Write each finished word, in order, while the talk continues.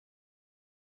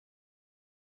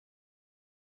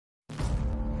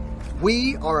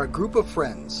We are a group of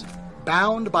friends,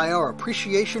 bound by our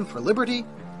appreciation for liberty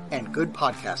and good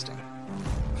podcasting.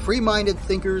 Free-minded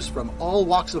thinkers from all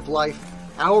walks of life,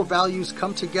 our values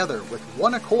come together with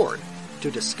one accord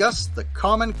to discuss the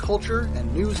common culture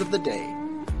and news of the day,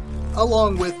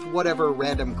 along with whatever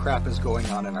random crap is going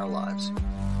on in our lives.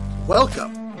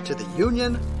 Welcome to the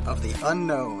Union of the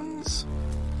Unknowns.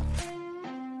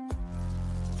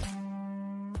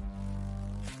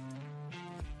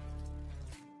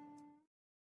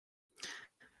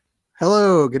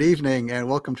 Hello, good evening, and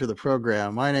welcome to the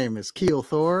program. My name is Keel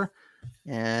Thor,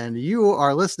 and you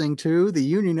are listening to the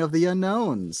Union of the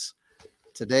Unknowns.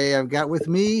 Today I've got with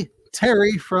me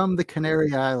Terry from the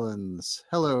Canary Islands.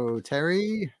 Hello,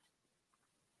 Terry.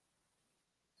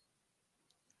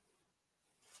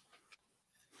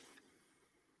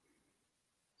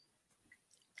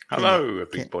 Hello,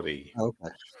 everybody.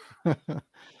 Okay.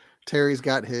 Terry's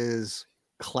got his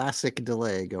classic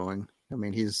delay going. I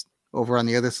mean, he's over on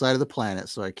the other side of the planet,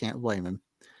 so I can't blame him.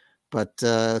 But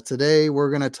today we're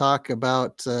going to talk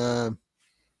about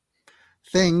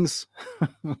things.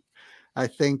 I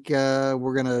think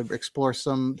we're going to explore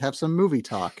have some movie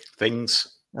talk.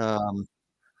 Things.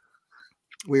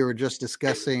 We were just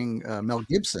discussing Mel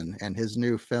Gibson and his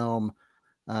new film,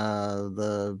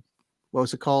 what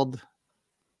was it called?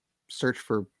 Search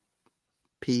for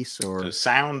Peace, or The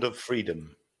Sound of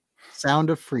Freedom. Sound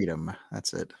of Freedom.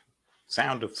 That's it.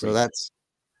 Sound of So Freedom. that's.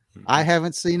 I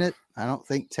haven't seen it. I don't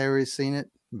think Terry's seen it,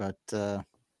 but we're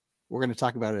going to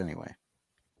talk about it anyway.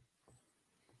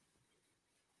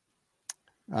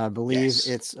 I believe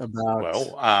it's about.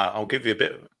 Well, I'll give you a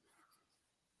bit.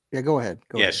 Yeah, go ahead.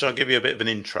 Go ahead. So I'll give you a bit of an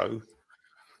intro.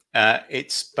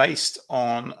 It's based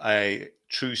on a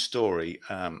true story.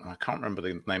 I can't remember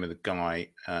the name of the guy.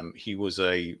 He was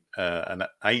an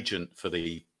agent for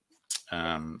the.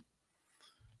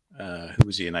 Who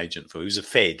was he an agent for? He was a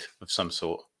Fed of some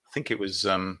sort. I think it was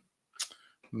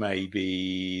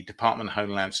maybe Department of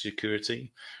Homeland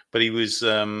Security, but he was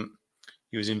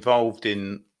involved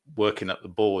in working at the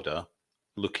border,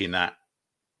 looking at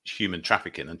human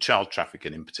trafficking and child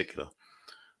trafficking in particular,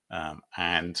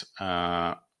 and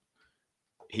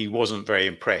he wasn't very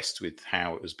impressed with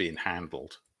how it was being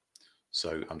handled.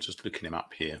 So I'm just looking him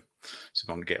up here.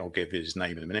 So I'll give you his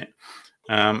name in a minute.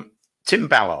 Tim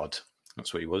Ballard.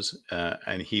 That's what he was,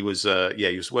 and he was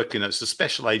working as a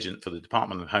special agent for the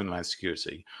Department of Homeland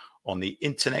Security on the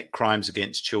Internet Crimes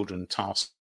Against Children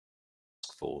Task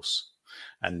Force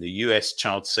and the U.S.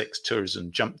 Child Sex Tourism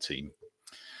Jump Team.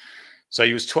 So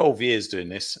he was 12 years doing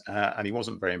this, and he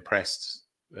wasn't very impressed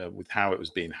with how it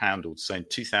was being handled. So in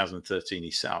 2013, he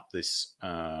set up this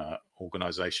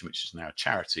organization, which is now a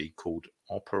charity, called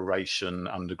Operation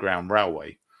Underground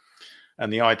Railway.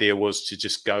 And the idea was to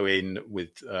just go in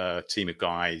with a team of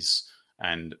guys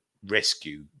and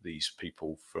rescue these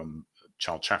people from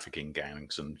child trafficking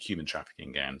gangs and human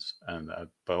trafficking gangs. And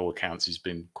by all accounts, he's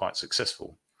been quite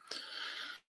successful.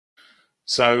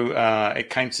 So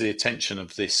it came to the attention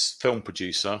of this film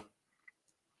producer.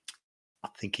 I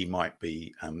think he might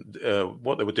be.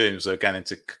 What they were doing was they were going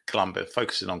into Colombia,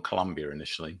 focusing on Colombia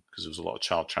initially, because there was a lot of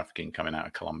child trafficking coming out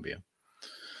of Colombia.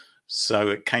 So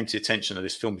it came to the attention of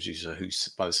this film producer, who,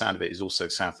 by the sound of it, is also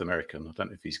South American. I don't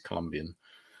know if he's Colombian.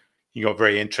 He got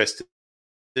very interested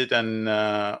and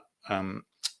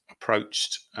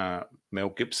approached Mel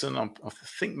Gibson. I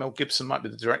think Mel Gibson might be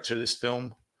the director of this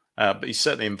film, but he's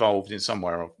certainly involved in some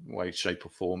way, shape, or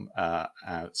form.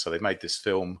 So they made this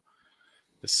film,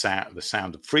 The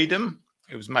Sound of Freedom.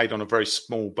 It was made on a very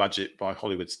small budget by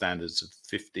Hollywood standards of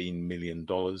 $15 million.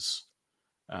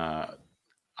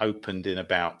 Opened in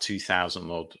about 2,000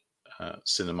 odd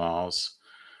cinemas,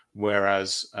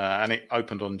 whereas and it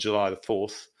opened on July the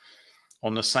 4th.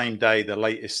 On the same day, the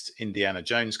latest Indiana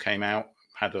Jones came out,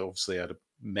 obviously had a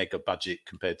mega budget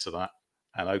compared to that,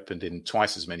 and opened in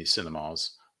twice as many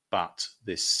cinemas. But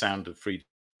this Sound of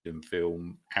Freedom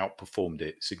film outperformed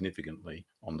it significantly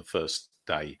on the first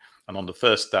day. And on the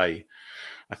first day,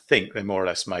 I think they more or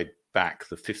less made back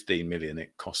the $15 million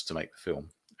it cost to make the film.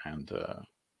 And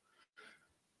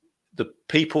the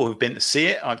people who've been to see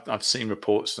it, I've seen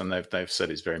reports, and they've said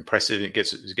it's very impressive. It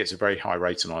gets a very high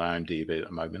rating on IMDb at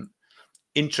the moment.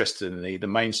 Interestingly, the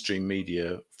mainstream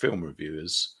media film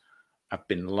reviewers have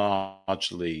been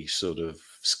largely sort of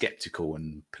skeptical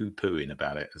and poo-pooing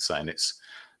about it, and saying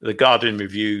the Guardian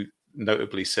review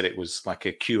notably said it was like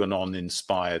a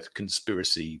QAnon-inspired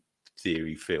conspiracy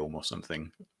theory film or something.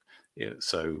 Yeah,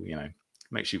 so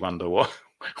makes you wonder what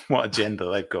agenda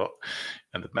they've got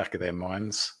at the back of their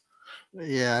minds.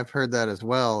 Yeah, I've heard that as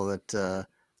well, that a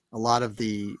lot of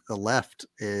the left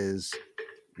is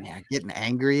getting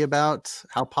angry about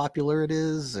how popular it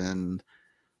is and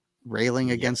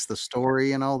railing against the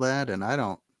story and all that. And I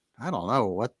don't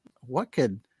know what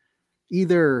could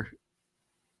either.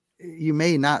 You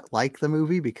may not like the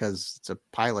movie because it's a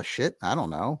pile of shit. I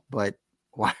don't know, but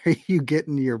why are you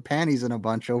getting your panties in a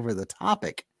bunch over the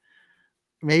topic?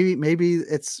 Maybe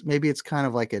it's kind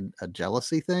of like a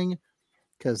jealousy thing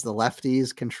because the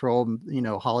lefties control,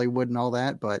 Hollywood and all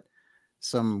that, but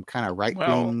some kind of right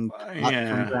wing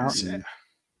comes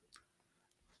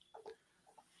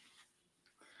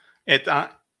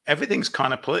out. Everything's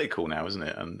kind of political now, isn't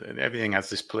it? And everything has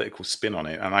this political spin on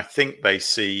it. And I think they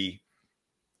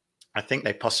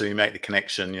possibly make the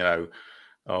connection, they're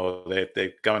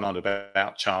going on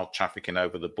about child trafficking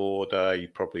over the border. He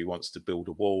probably wants to build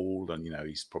a wall, and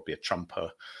he's probably a Trumper,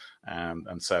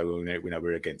 and so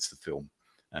we're against the film,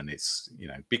 and it's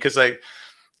because there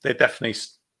definitely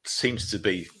seems to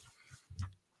be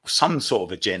some sort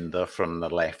of agenda from the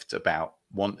left about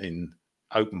wanting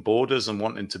open borders and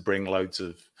wanting to bring loads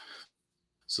of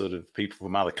sort of people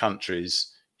from other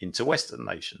countries into Western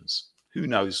nations. Who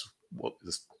knows what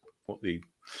the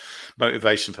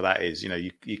motivation for that is?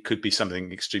 You could be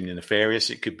something extremely nefarious.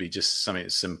 It could be just something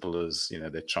as simple as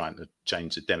they're trying to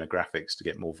change the demographics to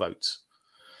get more votes.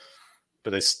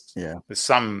 But there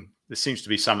seems to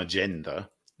be some agenda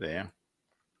there.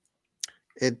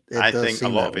 I think a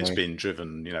lot of it's been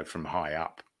driven, from high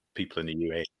up. People in the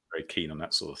UN are very keen on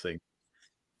that sort of thing.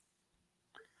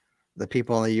 The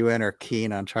people in the UN are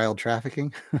keen on child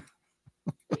trafficking.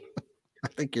 I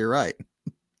think you're right.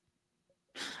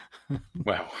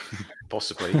 Well,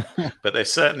 possibly, but they're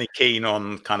certainly keen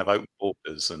on kind of open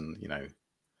borders, and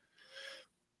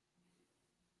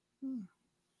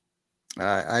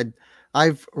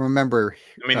I remember.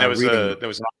 I mean, there was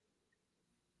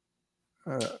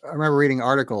I remember reading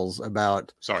articles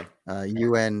about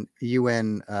UN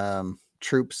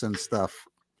troops and stuff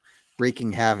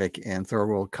wreaking havoc in third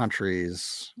world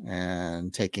countries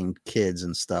and taking kids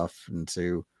and stuff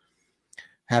into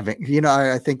having.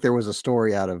 I think there was a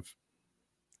story out of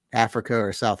Africa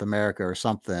or South America or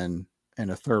something in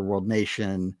a third world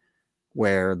nation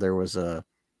where there was a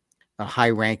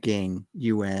high-ranking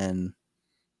UN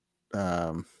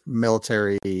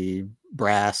military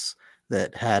brass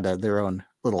that had their own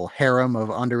little harem of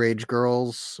underage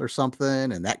girls or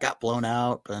something, and that got blown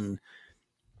out, and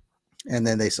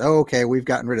then they said, okay, we've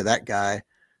gotten rid of that guy,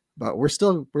 but we're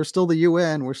still the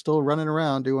UN, we're still running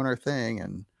around doing our thing.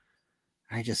 And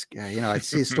I just I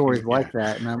see stories like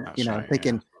that, and I'm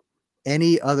thinking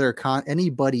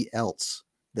anybody else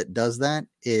that does that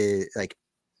is like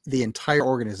the entire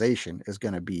organization is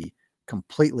going to be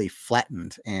completely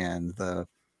flattened, and the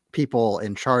people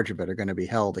in charge of it are going to be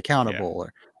held accountable.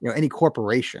 Or any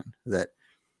corporation that,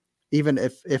 even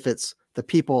if it's the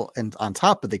people on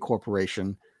top of the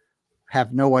corporation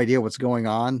have no idea what's going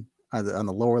on the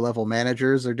lower level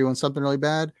managers are doing something really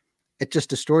bad, it just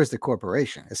destroys the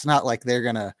corporation. It's not like they're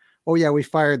gonna, oh yeah, we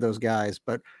fired those guys,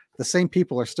 but the same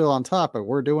people are still on top, but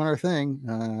we're doing our thing.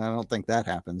 I don't think that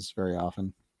happens very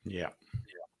often. Yeah.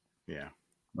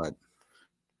 But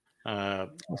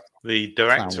the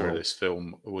director of this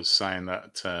film was saying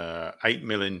that 8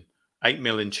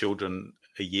 million children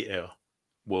a year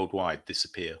worldwide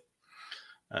disappear,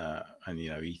 and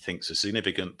he thinks a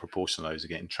significant proportion of those are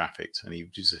getting trafficked. And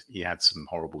he had some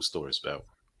horrible stories about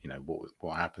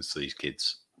what happens to these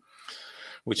kids,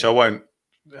 which I won't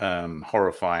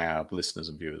horrify our listeners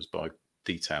and viewers by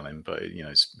detailing, but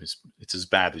it's as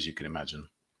bad as you can imagine.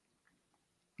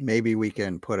 Maybe we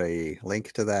can put a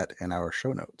link to that in our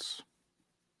show notes.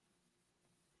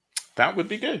 That would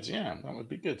be good. Yeah, that would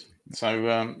be good.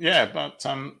 So, but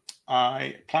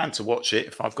I plan to watch it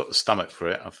if I've got the stomach for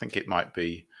it. I think it might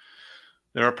be.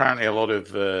 There are apparently a lot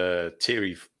of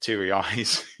teary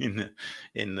eyes in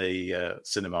the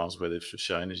cinemas where they've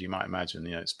shown, as you might imagine.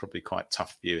 It's probably quite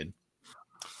tough viewing,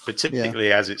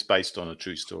 particularly as it's based on a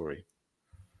true story.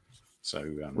 So,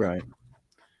 right.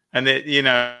 And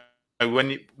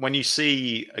when you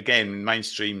see again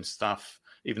mainstream stuff,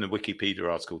 even the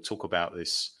Wikipedia article talk about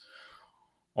this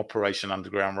Operation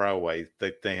Underground Railway,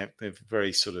 they're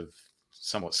very sort of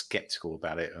somewhat skeptical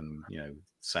about it, and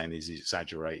saying he's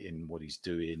exaggerating what he's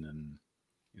doing, and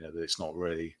that it's not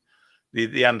really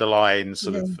the underlying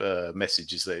sort of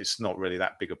message is that it's not really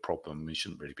that big a problem. We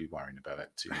shouldn't really be worrying about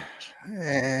it too much.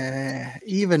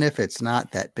 Even if it's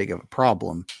not that big of a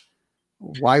problem,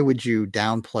 why would you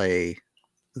downplay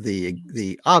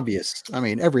the obvious? I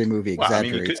mean, every movie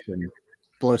exaggerates and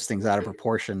blows things out of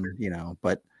proportion,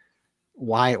 but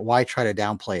why try to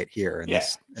downplay it here?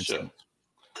 Sure.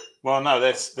 Well, no,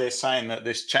 they're saying that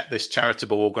this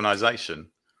charitable organization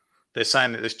they're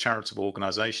saying that this charitable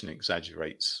organisation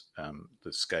exaggerates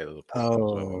the scale of the problem as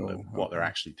well, and what they're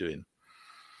actually doing.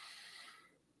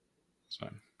 So,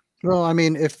 well, I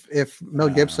mean, if Mel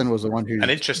Gibson was the one who's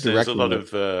and interesting, there's a lot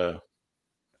of.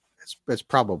 It's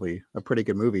probably a pretty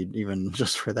good movie, even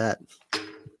just for that,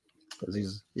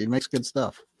 because he makes good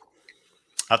stuff.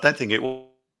 I don't think it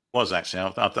was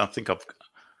actually.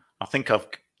 I think I've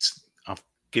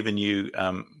given you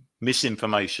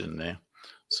misinformation there.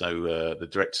 So the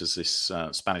director's this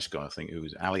Spanish guy, I think, who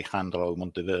was Alejandro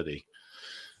Monteverde.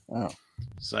 Oh,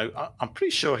 so I'm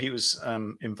pretty sure he was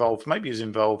involved. Maybe he was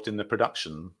involved in the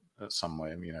production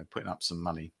somewhere. Putting up some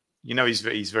money. He's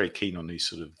very keen on these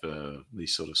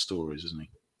sort of stories, isn't he?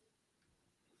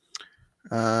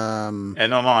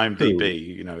 And on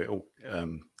IMDb,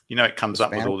 it comes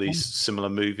up with all these similar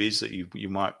movies that you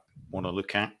might want to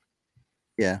look at.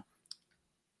 Yeah.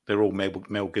 They're all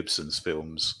Mel Gibson's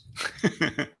films.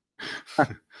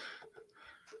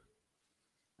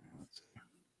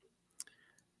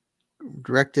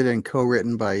 Directed and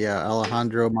co-written by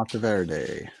Alejandro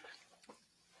Monteverde.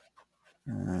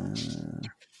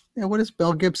 What does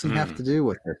Mel Gibson have to do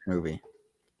with this movie?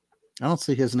 I don't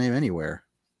see his name anywhere.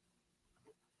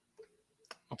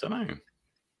 I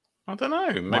don't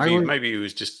know. Maybe he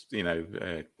was just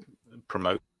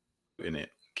promoting it,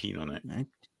 keen on it.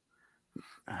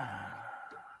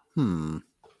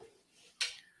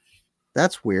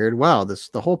 That's weird. Wow,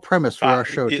 the whole premise for our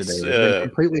show today has been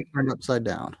completely turned upside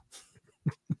down.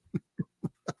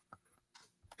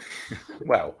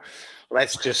 Well,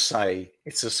 let's just say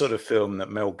it's a sort of film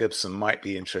that Mel Gibson might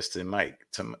be interested in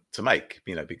to make,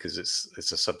 because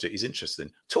it's a subject he's interested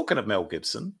in. Talking of Mel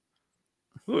Gibson,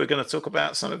 we were going to talk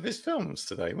about some of his films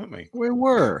today, weren't we? We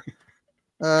were.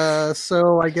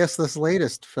 So I guess this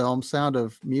latest film, Sound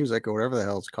of Music, or whatever the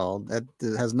hell it's called, that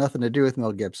has nothing to do with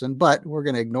Mel Gibson, but we're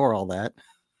going to ignore all that.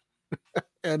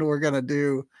 And we're going to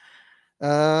do,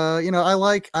 I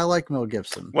like Mel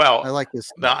Gibson. Well, I like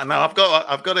his. No, I've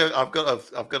got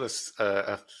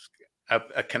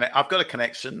a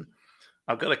connection.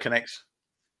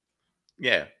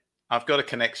 Yeah, I've got a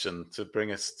connection to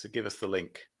give us the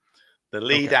link. The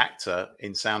lead actor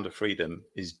in Sound of Freedom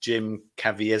is Jim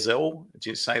Caviezel. Did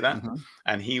you say that? Mm-hmm.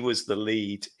 And he was the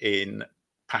lead in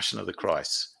Passion of the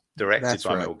Christ, directed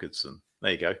by Mel Gibson.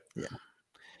 There you go. Yeah.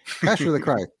 Passion of the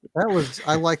Christ.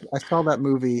 I saw that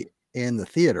movie in the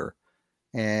theater,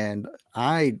 and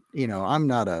I'm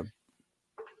not a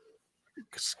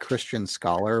Christian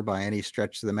scholar by any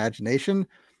stretch of the imagination,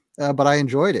 but I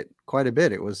enjoyed it quite a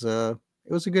bit. It was a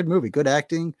good movie, good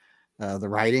acting. The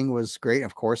writing was great,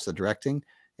 of course, the directing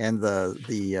and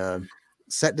the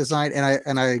set design,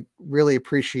 and I really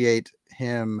appreciate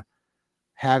him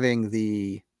having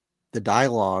the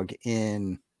dialogue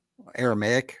in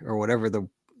Aramaic or whatever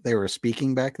they were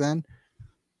speaking back then.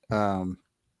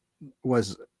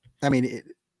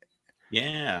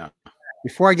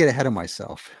 Before I get ahead of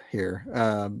myself here,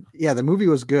 the movie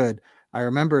was good. I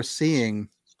remember seeing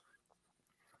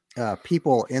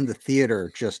people in the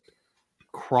theater just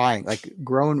crying, like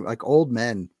old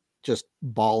men just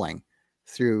bawling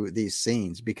through these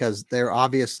scenes, because they're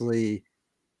obviously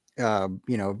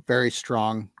very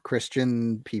strong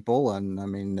Christian people,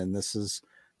 and this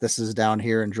is down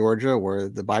here in Georgia, where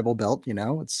the Bible Belt, you're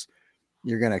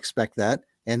going to expect that,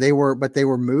 and they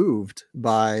were moved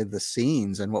by the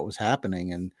scenes and what was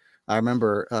happening. And I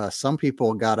remember some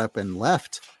people got up and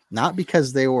left, not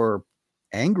because they were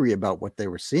angry about what they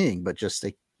were seeing, but just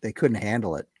they couldn't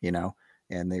handle it,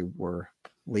 and they were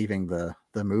leaving the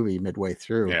movie midway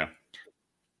through. Yeah.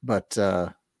 But,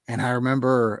 and I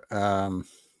remember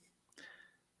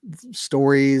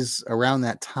stories around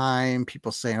that time,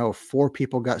 people saying, 4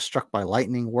 people got struck by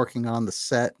lightning working on the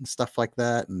set and stuff like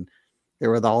that. And there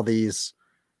were all these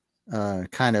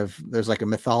there's like a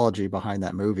mythology behind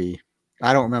that movie.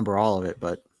 I don't remember all of it,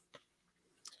 but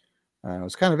it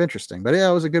was kind of interesting. But yeah,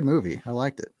 it was a good movie. I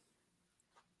liked it.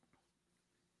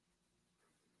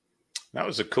 That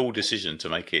was a cool decision to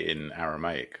make it in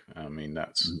Aramaic. I mean, I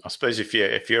suppose if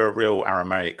you're a real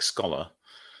Aramaic scholar,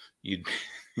 you'd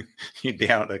be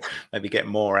able to maybe get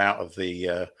more out of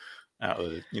the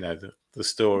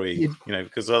story,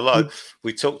 because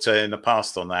we talked in the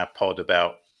past on our pod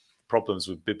about problems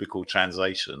with biblical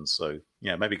translations. So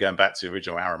maybe going back to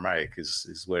original Aramaic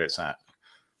is where it's at.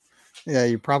 Yeah,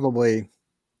 you probably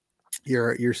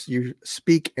you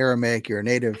speak Aramaic, you're a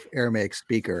native Aramaic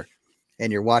speaker,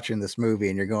 and you're watching this movie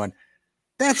and you're going,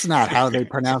 that's not how they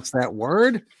pronounce that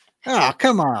word. Oh,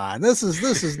 come on. This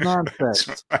is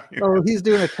nonsense. Right. Oh, he's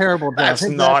doing a terrible job. That's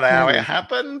not how it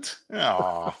happened.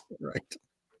 Oh, right.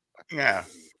 Yeah.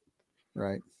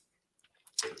 Right.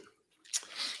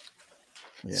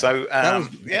 Yeah. So That was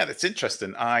yeah, that's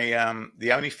interesting.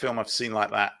 The only film I've seen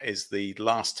like that is The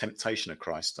Last Temptation of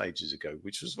Christ ages ago,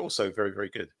 which was also very, very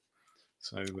good.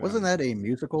 So wasn't that a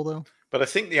musical though? but I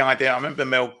think the idea, I remember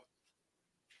Mel.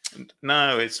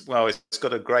 No, it's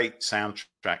got a great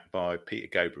soundtrack by Peter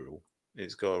Gabriel.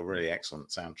 It's got a really excellent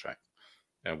soundtrack,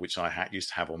 which I used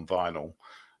to have on vinyl.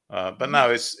 But no,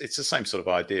 it's the same sort of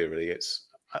idea, really.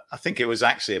 I think it was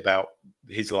actually about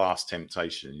his last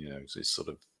temptation. You know, it's sort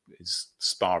of his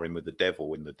sparring with the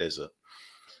devil in the desert.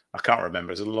 I can't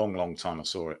remember. It's a long, long time I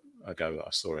saw it.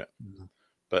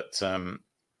 But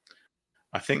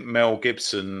I think Mel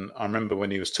Gibson. I remember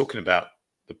when he was talking about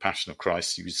the Passion of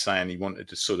Christ, he was saying he wanted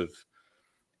to sort of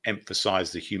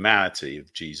emphasize the humanity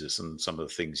of Jesus and some of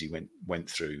the things he went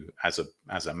through as a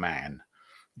man.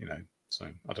 You know, so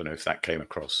I don't know if that came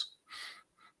across.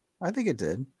 I think it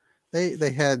did.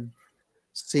 They had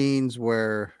scenes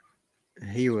where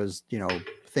he was,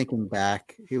 thinking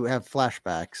back. He would have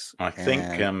flashbacks. I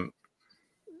think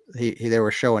they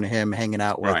were showing him hanging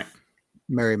out with right.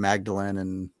 Mary Magdalene,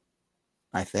 and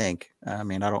I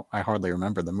mean, I hardly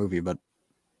remember the movie, but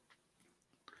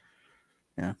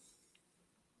yeah.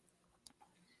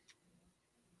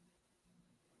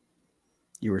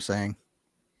 You were saying?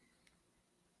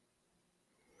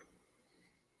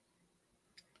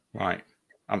 Right.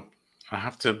 I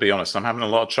have to be honest, I'm having a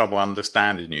lot of trouble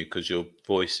understanding you because your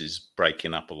voice is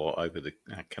breaking up a lot over the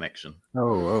connection.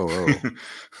 Oh.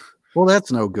 Well, that's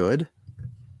no good.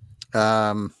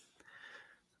 I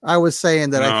was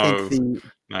saying that I think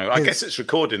I guess it's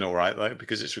recording all right, though,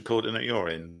 because it's recording at your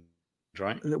end,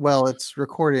 right? Well, it's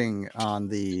recording on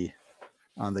the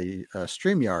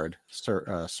StreamYard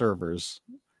servers.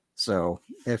 So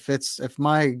if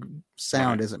my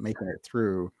sound isn't making it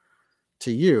through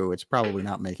to you, it's probably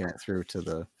not making it through to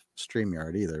the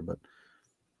StreamYard either, but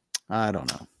I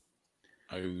don't know.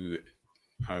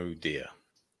 Oh dear.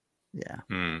 Yeah.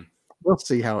 We'll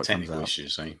see how it Technical comes out.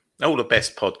 issues, eh? All the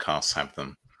best podcasts have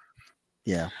them.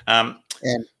 Yeah. And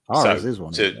ours is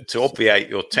one to obviate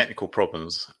your technical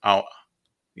problems,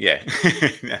 yes,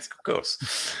 of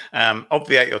course.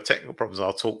 Obviate your technical problems,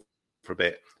 I'll talk for a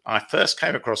bit. I first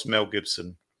came across Mel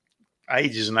Gibson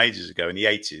ages and ages ago in the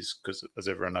 80s, because as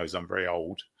everyone knows, I'm very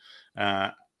old.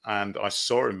 And I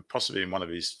saw him possibly in one of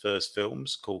his first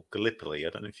films called Gallipoli. I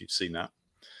don't know if you've seen that.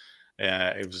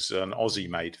 It was an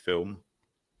Aussie-made film,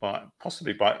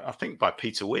 possibly by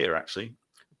Peter Weir, actually.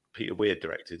 Peter Weir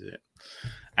directed it.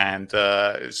 And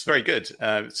it's very good.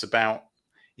 It's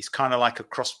kind of like a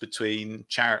cross between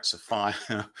Chariots of Fire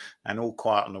and All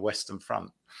Quiet on the Western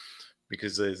Front,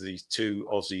 because there's these two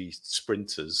Aussie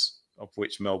sprinters, of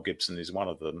which Mel Gibson is one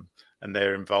of them, and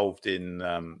they're involved in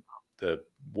the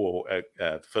war,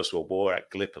 the First World War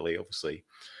at Gallipoli, obviously.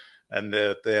 And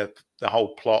the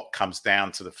whole plot comes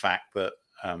down to the fact that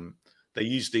they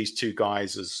use these two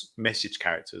guys as message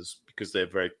characters because they're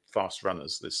very fast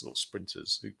runners. They're sort of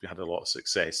sprinters who had a lot of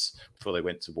success before they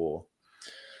went to war.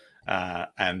 I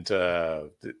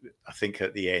think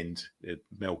at the end,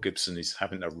 Mel Gibson is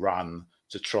having to run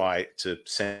to try to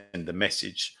send a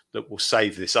message that will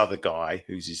save this other guy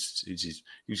who's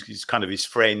kind of his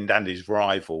friend and his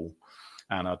rival.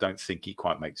 And I don't think he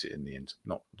quite makes it in the end.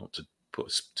 Not to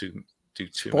put too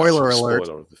much spoiler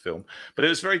of the film, but it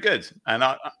was very good. And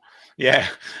I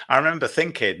remember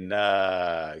thinking,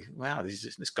 wow,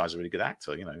 this guy's a really good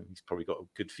actor. You know, he's probably got a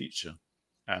good future.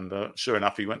 And sure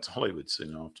enough, he went to Hollywood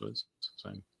soon afterwards.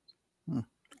 So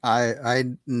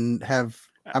I'm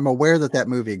aware that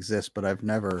movie exists, but I've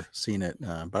never seen it.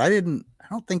 But I don't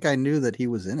think I knew that he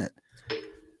was in it.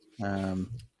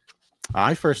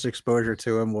 My first exposure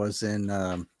to him was in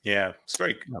it's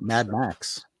very Mad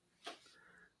Max.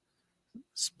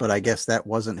 But I guess that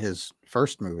wasn't his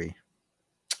first movie.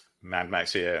 Mad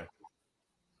Max, yeah.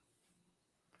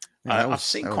 I've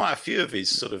seen quite a few of his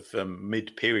sort of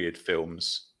mid-period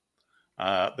films.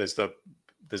 There's the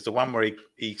one where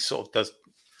he sort of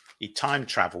he time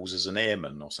travels as an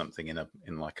airman or something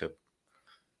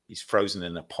he's frozen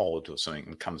in a pod or something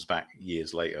and comes back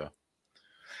years later.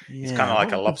 Yeah, it's kind of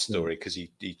like a love story because he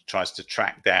tries to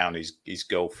track down his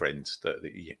girlfriend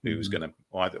who was going to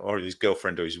or his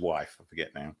girlfriend or his wife. I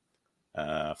forget now.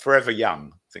 Forever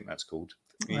Young, I think that's called.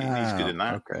 He's good in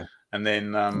that. Okay. And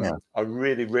then I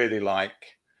really, really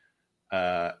like.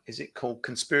 Is it called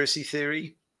Conspiracy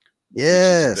Theory?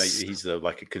 Yes. He's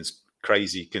like a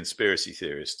crazy conspiracy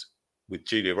theorist with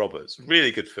Julia Roberts.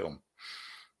 Really good film.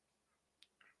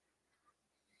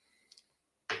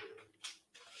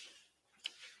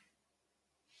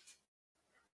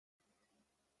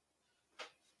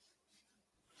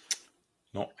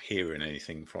 Not hearing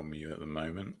anything from you at the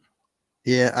moment.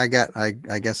 Yeah,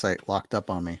 I guess I locked up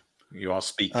on me. You are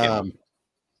speaking.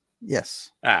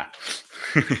 Yes. Ah.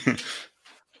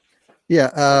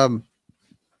 Yeah.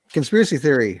 Conspiracy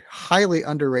Theory, highly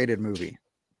underrated movie,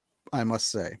 I must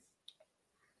say.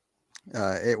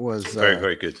 It was Very,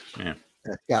 very good. Yeah.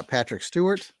 got Patrick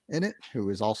Stewart in it, who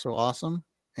is also awesome,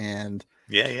 and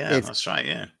Yeah, that's right.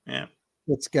 Yeah.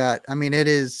 it's got. I mean, it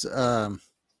is.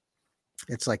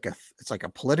 It's like a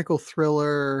political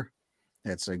thriller.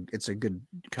 It's a good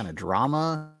kind of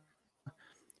drama,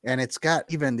 and it's got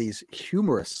even these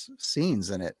humorous scenes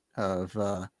in it of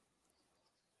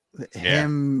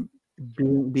him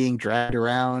being dragged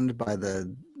around by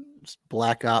the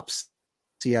black ops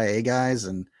CIA guys,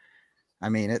 and I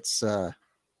mean it's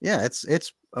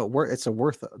it's a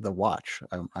worth the watch.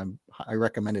 I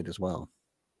recommend it as well.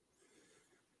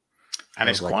 And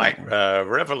it's quite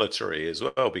revelatory as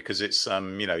well, because it's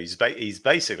he's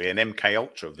basically an MK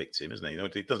Ultra victim, isn't he?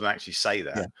 He doesn't actually say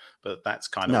that, but that's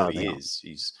kind of what he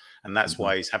is. And that's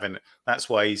why that's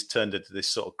why he's turned into this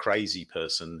sort of crazy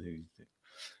person who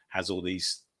has all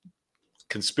these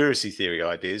conspiracy theory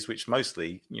ideas, which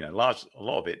mostly, a lot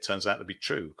of it turns out to be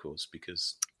true, of course,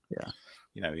 because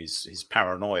his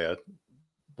paranoia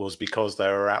was because they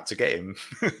were out to get him.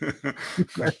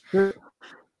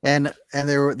 And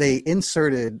they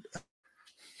inserted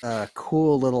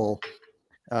cool little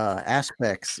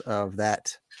aspects of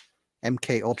that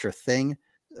MK Ultra thing.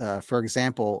 For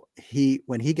example,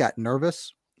 when he got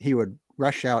nervous, he would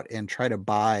rush out and try to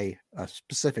buy a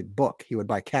specific book. He would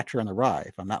buy Catcher in the Rye,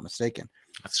 if I'm not mistaken.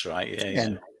 That's right.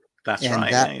 And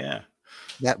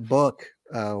that book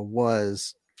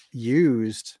was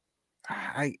used.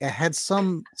 I had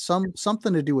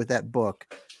something to do with that book.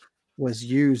 Was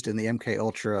used in the MK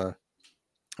Ultra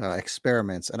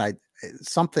experiments, and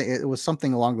it was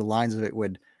something along the lines of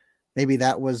maybe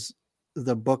that was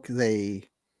the book they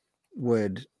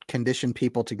would condition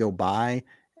people to go buy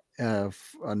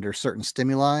under certain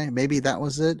stimuli. Maybe that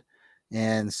was it,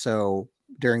 and so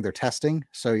during their testing,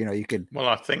 so you could. Well,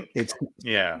 I think it's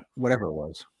whatever it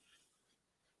was.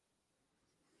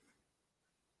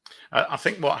 I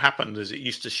think what happened is it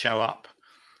used to show up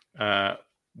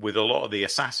with a lot of the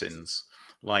assassins,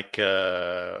 like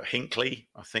Hinckley,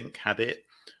 I think, had it.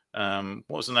 What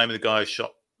was the name of the guy who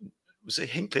shot? Was it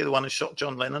Hinckley, the one who shot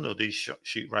John Lennon, or did he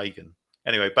shoot Reagan?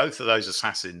 Anyway, both of those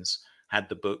assassins had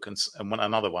the book, and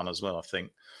another one as well, I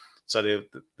think. So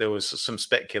there was some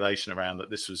speculation around that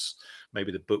this was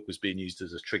maybe the book was being used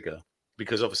as a trigger,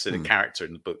 because obviously the character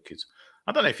in the book is.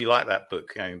 I don't know if you like that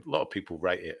book. A lot of people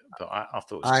rate it, but I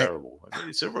thought it was terrible.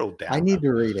 It's a real downer. I need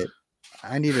to read it.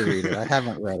 I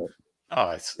haven't read it.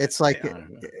 Oh, it's like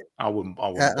I wouldn't.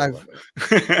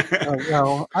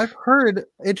 Well, I've heard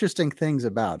interesting things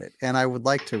about it, and I would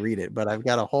like to read it, but I've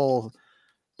got a whole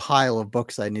pile of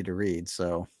books I need to read.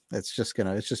 So it's just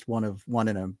one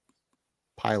in a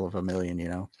pile of a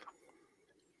million.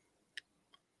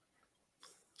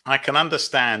 I can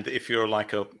understand if you're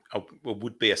like a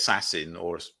would-be assassin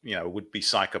or would-be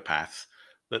psychopath,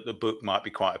 that the book might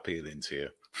be quite appealing to you.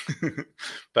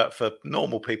 But for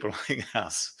normal people like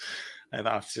us, and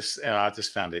I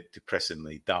just found it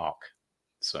depressingly dark.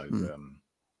 So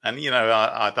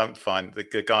I don't find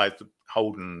the guy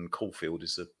Holden Caulfield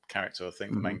is the character. I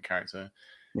think the main character.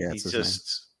 Yeah, he's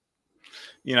just.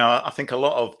 I think a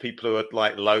lot of people who are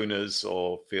like loners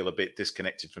or feel a bit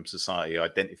disconnected from society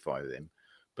identify with him.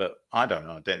 But I don't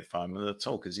identify him at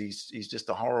all, because he's just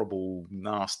a horrible,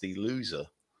 nasty loser.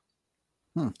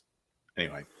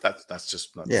 Anyway, that's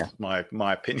just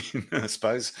my opinion, I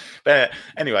suppose. But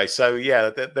anyway, so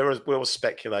there was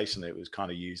speculation that it was kind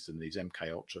of used in these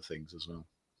MK Ultra things as well.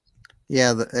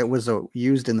 Yeah, it was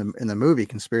used in the movie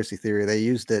Conspiracy Theory. They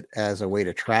used it as a way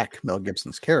to track Mel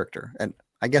Gibson's character, and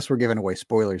I guess we're giving away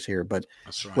spoilers here. But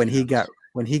when he got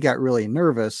really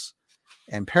nervous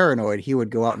and paranoid, he would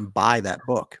go out and buy that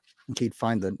book. And he'd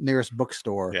find the nearest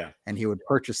bookstore, and he would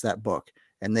purchase that book.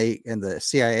 And the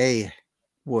CIA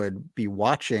would be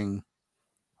watching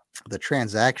the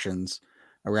transactions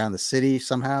around the city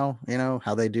somehow,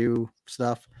 how they do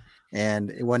stuff.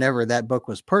 And whenever that book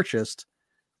was purchased,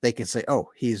 they could say, "Oh,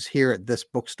 he's here at this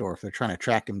bookstore." If they're trying to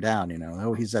track him down,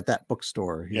 "Oh, he's at that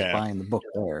bookstore. He's buying the book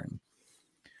there." And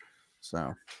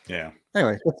so,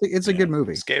 Anyway, it's a good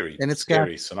movie. Scary, and it's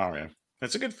scary scenario.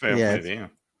 It's a good film, movie. Yeah.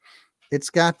 It's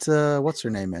got what's her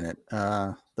name in it?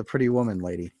 The pretty woman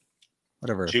lady,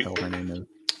 whatever her name is.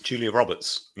 Julia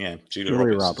Roberts. Yeah, Julia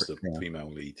Roberts is the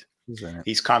female lead.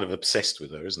 He's kind of obsessed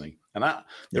with her, isn't he? And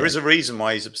there is a reason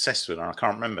why he's obsessed with her. I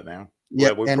can't remember now.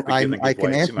 Yeah, and I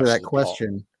can answer that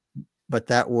question, but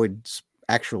that would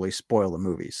actually spoil the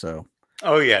movie. So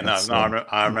Oh yeah, no, That's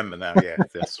I remember now. Yeah,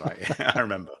 that's right. I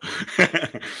remember.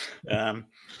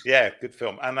 Yeah, good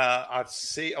film. And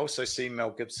also seen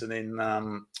Mel Gibson in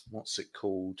what's it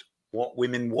called? What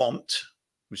Women Want,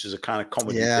 which is a kind of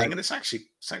comedy thing, and it's actually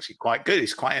quite good.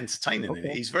 He's quite entertaining in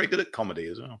it. He's very good at comedy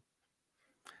as well.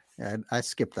 Yeah, I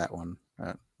skipped that one.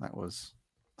 That was.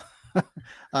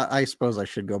 I suppose I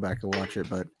should go back and watch it,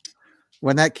 but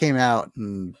when that came out,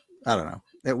 and I don't know,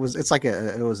 it was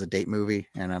a date movie,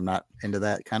 and I'm not into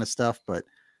that kind of stuff. But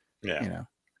yeah,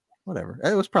 whatever.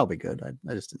 It was probably good.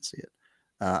 I just didn't see it.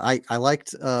 I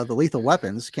liked the Lethal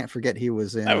Weapons. Can't forget he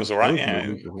was in that was all right. those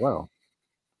movies as well.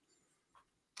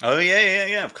 Oh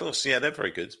yeah. Of course, yeah, they're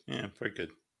very good. Yeah, very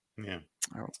good. Yeah.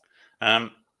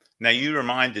 Now you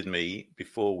reminded me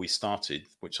before we started,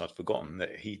 which I'd forgotten,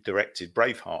 that he directed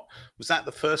Braveheart. Was that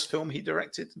the first film he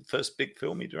directed? The first big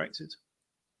film he directed?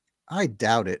 I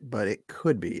doubt it, but it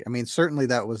could be. I mean, certainly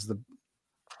that was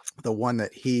the one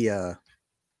that he. I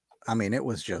mean, it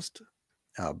was just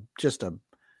a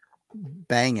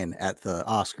banging at the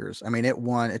Oscars. I mean,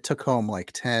 it took home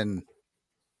like 10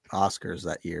 Oscars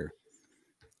that year.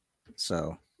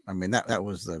 So, I mean, that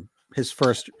was his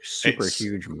first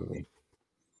huge movie.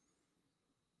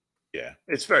 Yeah,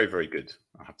 it's very, very good.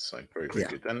 I have to say, very, very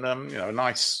good. And a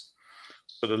nice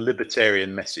sort of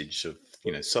libertarian message of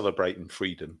celebrating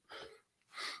freedom.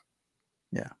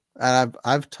 Yeah, and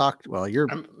I've talked. Well,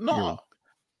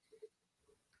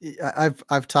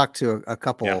 I've talked to a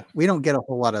couple. Yeah. We don't get a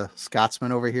whole lot of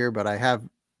Scotsmen over here, but I have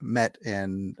met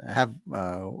and have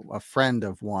a friend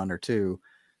of one or two,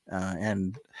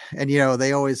 and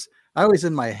I always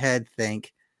in my head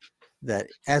think that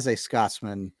as a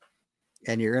Scotsman,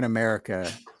 and you're in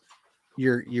America,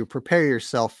 you prepare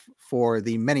yourself for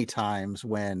the many times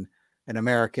when an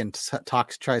American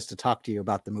tries to talk to you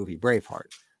about the movie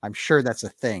Braveheart. I'm sure that's a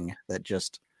thing that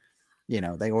just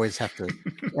they always have to,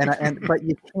 but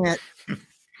you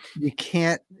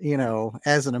can't,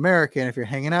 as an American, if you're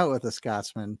hanging out with a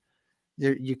Scotsman,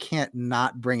 you can't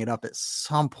not bring it up at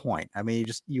some point. I mean,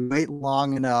 you wait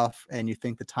long enough and you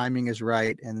think the timing is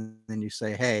right. And then you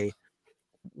say, hey,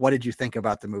 what did you think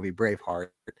about the movie Braveheart?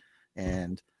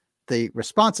 And the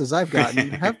responses I've gotten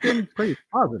have been pretty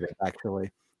positive,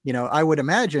 actually. I would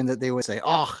imagine that they would say,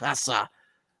 oh, that's a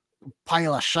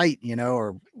pile of shite,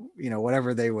 or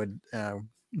whatever they would,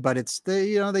 but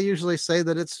they usually say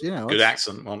that it's good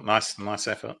accent. Well, nice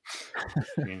effort.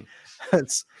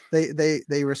 It's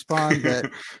they respond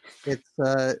that it's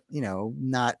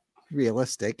not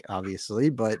realistic,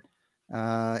 obviously, but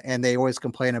and they always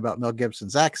complain about Mel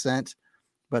Gibson's accent,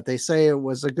 but they say it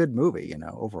was a good movie,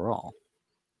 overall.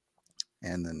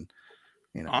 And then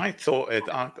I thought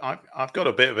I've got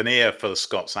a bit of an ear for the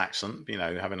Scots accent,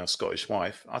 having a Scottish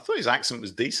wife. I thought his accent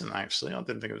was decent, actually. I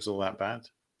didn't think it was all that bad.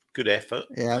 Good effort.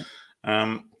 Yeah.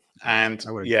 And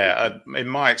yeah, in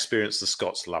my experience, the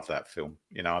Scots love that film.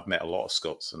 I've met a lot of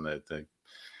Scots, and the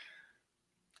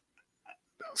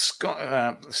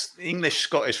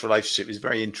English-Scottish relationship is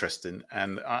very interesting.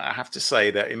 And I have to say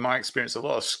that in my experience, a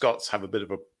lot of Scots have a bit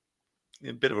of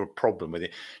a problem with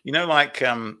it.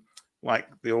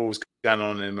 Like they're always going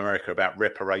on in America about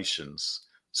reparations.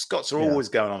 Scots are always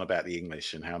going on about the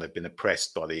English and how they've been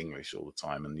oppressed by the English all the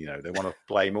time. And, they want to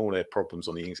blame all their problems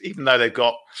on the English, even though they've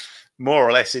got more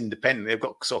or less independent. They've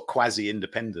got sort of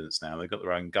quasi-independence now. They've got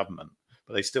their own government,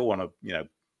 but they still want to,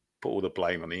 put all the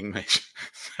blame on the English.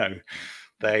 So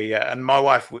they, and my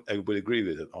wife would agree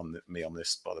with me on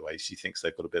this, by the way. She thinks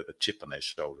they've got a bit of a chip on their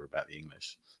shoulder about the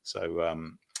English.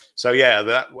 So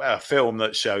yeah, a film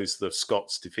that shows the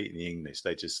Scots defeating the English,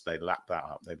 they lap that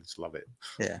up. They just love it.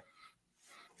 Yeah.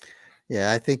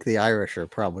 I think the Irish are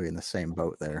probably in the same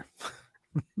boat there.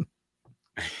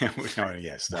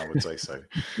 Yes, I would say so.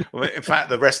 Well, in fact,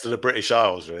 the rest of the British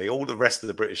Isles, really, all the rest of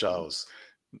the British Isles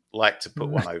like to put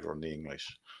one over on the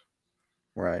English.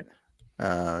 Right.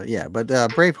 But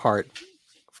Braveheart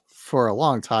for a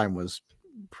long time was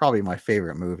probably my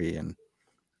favorite movie, and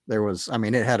there was,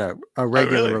 it had a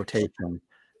regular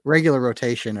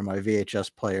rotation in my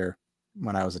VHS player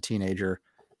when I was a teenager.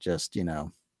 Just,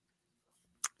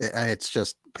 it's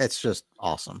just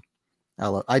awesome.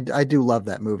 I do love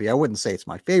that movie. I wouldn't say it's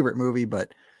my favorite movie,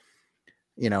 but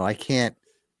I can't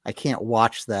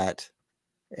watch that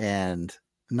and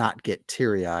not get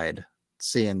teary-eyed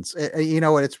seeing,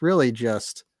 it's really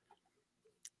just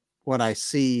when I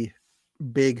see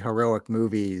big heroic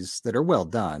movies that are well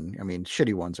done. I mean,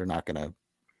 shitty ones are not going to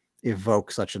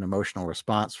evoke such an emotional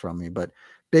response from me, but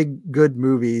big, good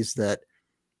movies that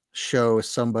show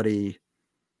somebody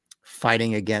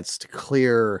fighting against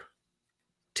clear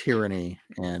tyranny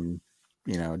and,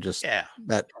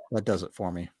 that does it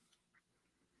for me.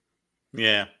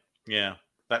 Yeah, yeah.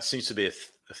 That seems to be a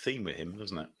theme with him,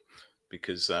 doesn't it?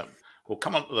 Because we'll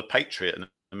come on to The Patriot in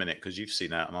a minute because you've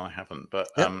seen that and I haven't. But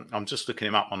Yep. I'm just looking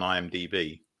him up on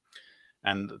IMDb,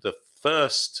 and the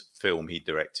first film he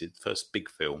directed, first big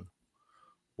film,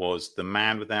 was The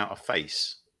Man Without a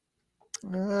Face.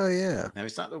 Oh yeah. Now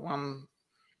is that the one?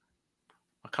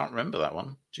 I can't remember that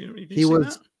one. Have you He seen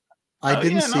was. that? I Oh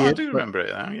didn't yeah, no, see I it, do remember it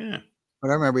now. Yeah. but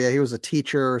I remember. Yeah, he was a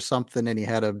teacher or something, and he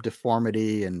had a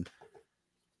deformity, and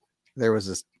there was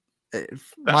this. My That's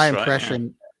right. Yeah.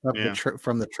 impression of Yeah.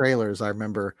 from the trailers, I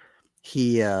remember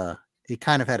he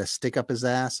kind of had a stick up his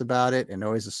ass about it, and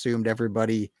always assumed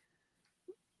everybody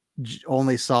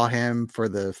only saw him for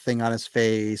the thing on his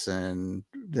face, and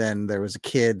then there was a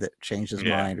kid that changed his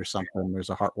Yeah. mind or something. There's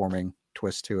a heartwarming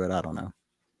twist to it. I don't know.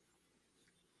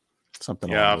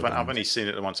 Something Yeah, along I've those lines. only seen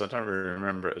it once. I don't really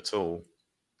remember it at all.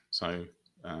 So,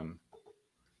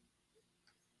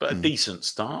 but a decent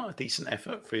start, a decent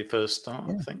effort for your first start,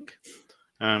 Yeah. I think.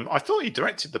 I thought he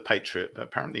directed The Patriot, but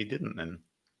apparently he didn't. Then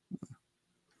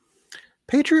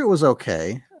Patriot was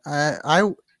okay.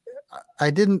 I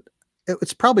didn't.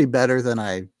 It's probably better than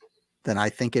I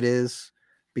think it is,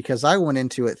 because I went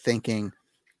into it thinking,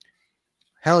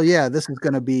 hell yeah, this is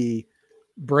going to be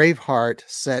Braveheart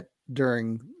set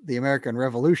during the American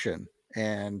Revolution,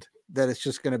 and that it's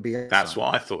just going to be that's awesome.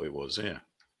 what I thought it was. Yeah,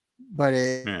 But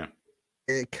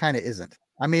it kind of isn't.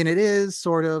 I mean, it is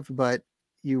sort of, but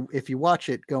if you watch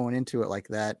it going into it like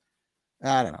that,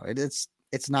 I don't know.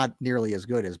 It's not nearly as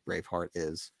good as Braveheart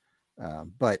is,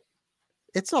 but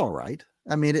it's all right.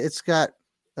 I mean, it's got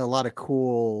a lot of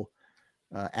cool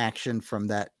action from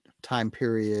that time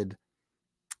period.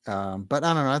 But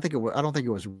I don't know. I don't think it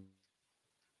was.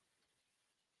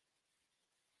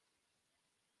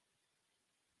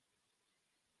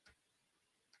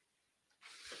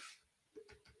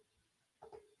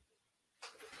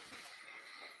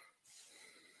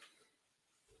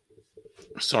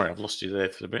 sorry, I've lost you there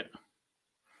for a bit.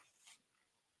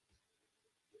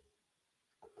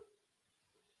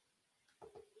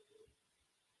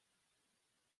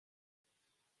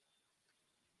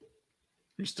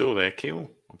 You still there, Keel?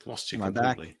 I've lost you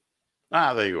completely.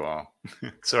 Ah, there you are.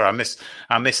 Sorry, I missed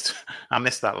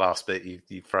that last bit.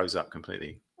 You froze up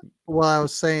completely. Well, I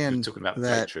was saying you were talking about The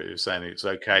that. Patriot. You were saying it's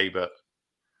okay, but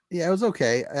Yeah, it was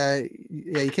okay.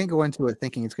 Yeah, you can't go into it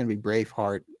thinking it's going to be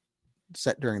Braveheart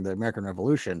set during the American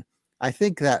Revolution. I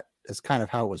think that is kind of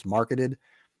how it was marketed.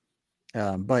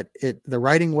 But the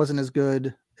writing wasn't as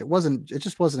good. It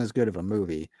just wasn't as good of a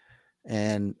movie.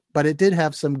 But it did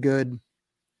have some good,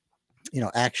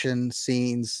 action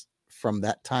scenes from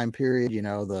that time period. You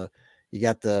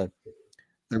got the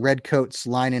redcoats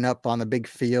lining up on the big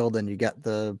field, and you got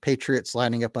the Patriots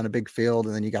lining up on a big field,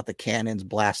 and then you got the cannons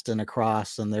blasting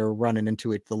across, and they're running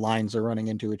into it. The lines are running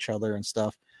into each other and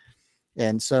stuff.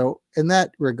 And so in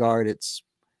that regard, it's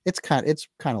kind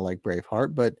of like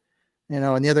Braveheart, but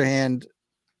on the other hand,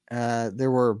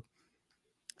 there were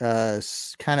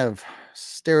kind of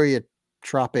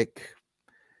stereotropic,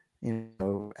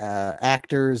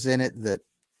 actors in it that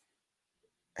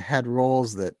had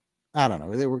roles that, I don't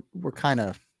know, they were kind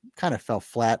of fell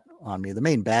flat on me. The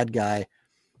main bad guy,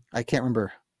 I can't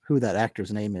remember who that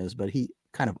actor's name is, but he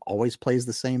kind of always plays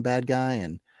the same bad guy,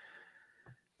 and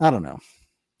I don't know.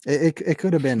 It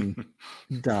could have been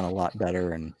done a lot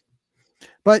better,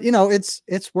 but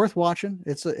it's worth watching.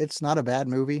 It's not a bad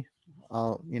movie,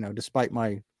 despite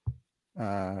my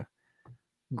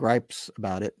gripes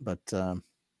about it, but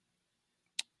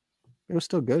it was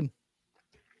still good.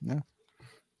 Yeah.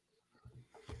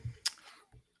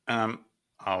 I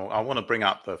want to bring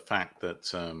up the fact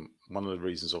that one of the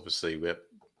reasons, obviously,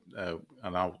 and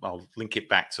I'll link it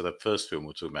back to the first film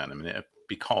we'll talk about in a minute,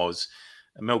 because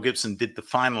Mel Gibson did the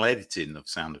final editing of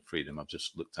Sound of Freedom. I've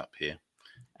just looked up here,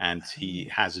 and he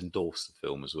has endorsed the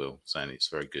film as well, saying it's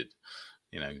very good.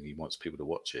 He wants people to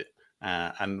watch it.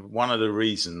 And one of the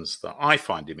reasons that I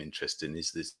find him interesting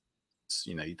is this,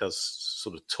 he does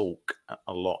sort of talk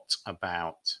a lot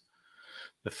about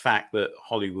the fact that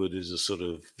Hollywood is a sort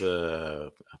of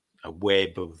a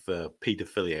web of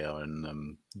paedophilia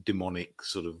and demonic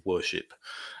sort of worship.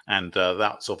 And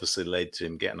that's obviously led to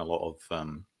him getting a lot of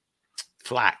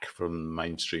flack from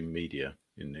mainstream media.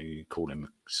 You call him a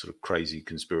sort of crazy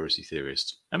conspiracy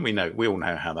theorist. And we all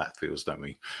know how that feels, don't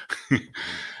we?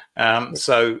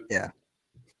 So yeah,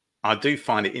 I do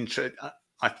find it interesting.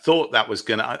 I thought that was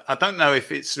I don't know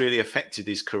if it's really affected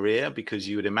his career, because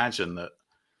you would imagine that,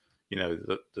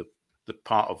 the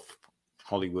part of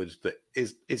Hollywood that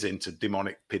is into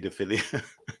demonic pedophilia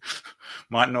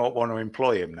might not want to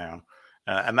employ him now.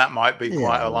 And that might be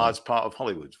quite a large part of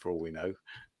Hollywood, for all we know.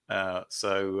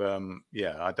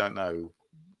 Yeah, I don't know.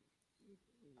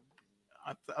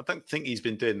 I don't think he's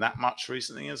been doing that much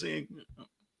recently, has he? I'm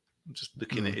just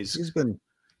looking at his He's been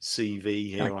CV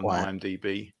here on quiet.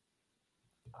 IMDb.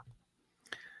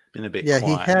 Been a bit Yeah,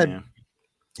 quiet.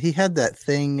 he had that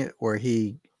thing where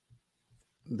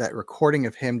that recording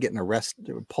of him getting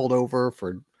arrested, pulled over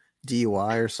for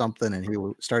DUI or something, and he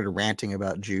started ranting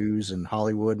about Jews and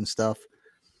Hollywood and stuff.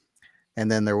 And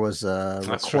then there was a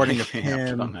recording of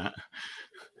him.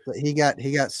 He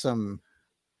got some.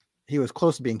 He was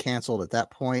close to being canceled at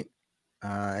that point.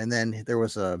 And then there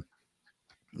was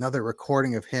another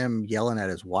recording of him yelling at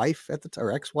his wife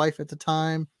or ex-wife at the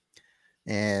time.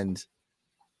 And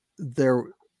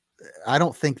I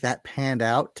don't think that panned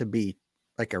out to be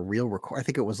like a real record. I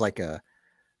think it was like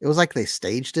they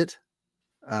staged it,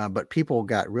 but people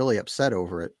got really upset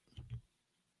over it,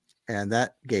 and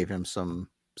that gave him some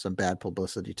bad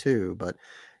publicity too. But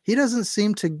he doesn't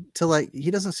seem he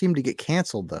doesn't seem to get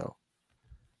canceled though.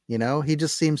 You know, he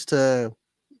just seems to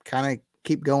kind of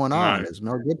keep going on as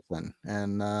Mel Gibson,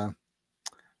 and I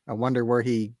wonder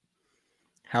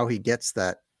how he gets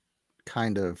that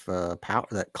kind of power,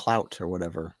 that clout or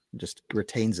whatever, just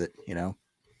retains it, you know.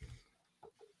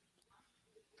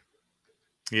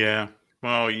 Yeah,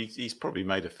 well, he's probably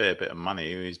made a fair bit of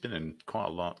money. He's been in quite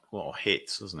a lot of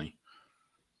hits, hasn't he?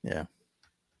 Yeah.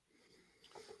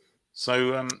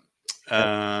 So,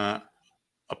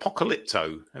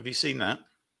 Apocalypto, have you seen that?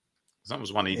 That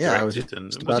was one he directed,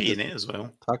 and was he in it as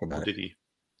well? Talk about it. Did he?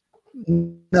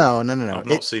 No. I've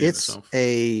not seen it myself.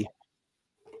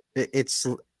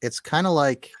 It's kind of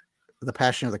like The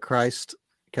Passion of the Christ,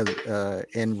 because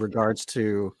in regards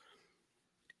to,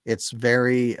 it's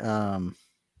very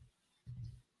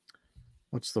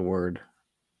what's the word?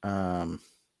 You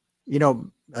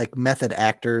know, like method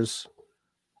actors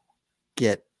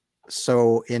get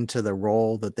so into the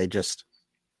role that they just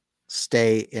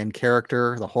stay in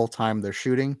character the whole time they're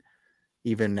shooting,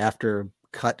 even after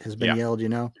cut has been yelled, you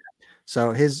know?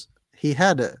 So he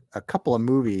had a couple of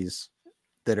movies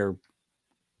that are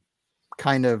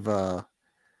kind of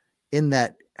in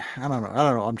that, I don't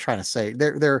know. I'm trying to say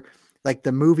they're like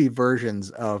the movie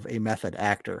versions of a method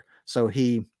actor. So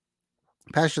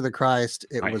Passion of the Christ,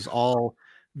 it was all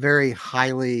very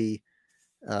highly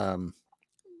as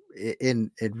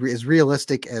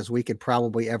realistic as we could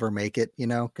probably ever make it, you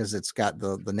know, because it's got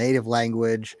the native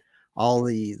language, all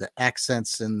the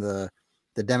accents and the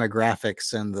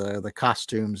demographics and the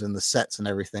costumes and the sets and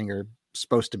everything are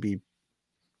supposed to be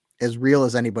as real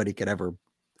as anybody could ever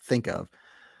think of.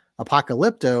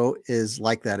 Apocalypto is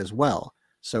like that as well.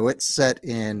 So it's set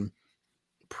in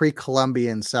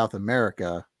pre-Columbian South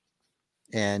America,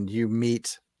 and you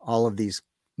meet all of these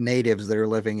natives that are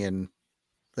living in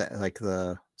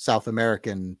the South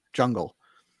American jungle,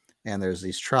 and there's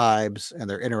these tribes, and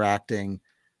they're interacting,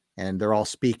 and they're all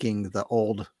speaking the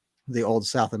old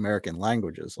South American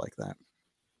languages like that.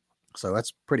 So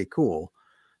that's pretty cool.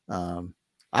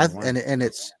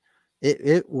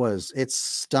 It's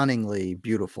stunningly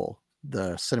beautiful.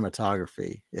 The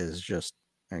cinematography is just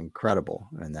incredible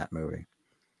in that movie.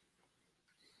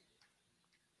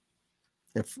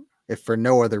 If for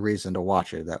no other reason to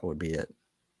watch it, that would be it.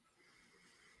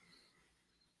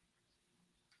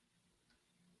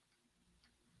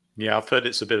 Yeah, I've heard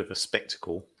it's a bit of a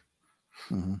spectacle.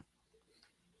 Mm-hmm.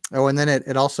 Oh, and then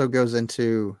it also goes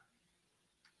into,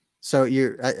 so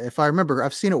if I remember,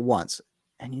 I've seen it once,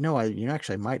 and you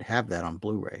actually might have that on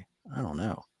Blu-ray. I don't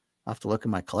know. I'll have to look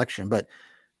in my collection, but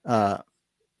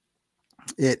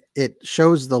it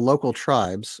shows the local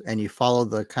tribes, and you follow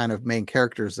the kind of main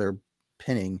characters they're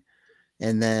pinning,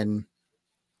 and then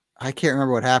I can't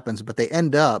remember what happens, but they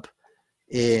end up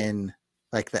in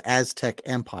like the Aztec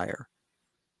Empire.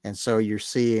 And so you're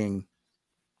seeing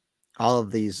all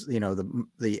of these, you know,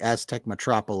 the Aztec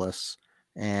metropolis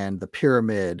and the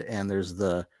pyramid, and there's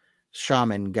the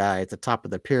shaman guy at the top of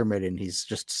the pyramid, and he's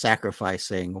just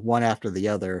sacrificing one after the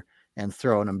other and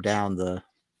throwing them down the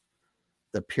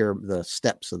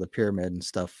steps of the pyramid and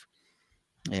stuff.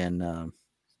 And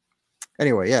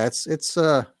anyway, yeah, it's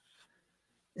a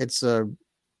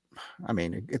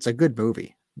good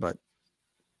movie, but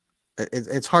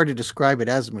it's hard to describe it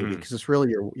as a movie because it's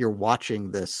really you're watching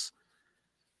this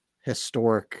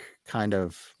historic kind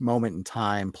of moment in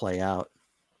time play out.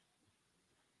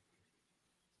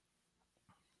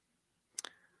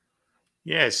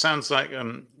 Yeah, it sounds like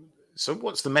so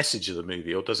what's the message of the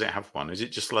movie, or does it have one? Is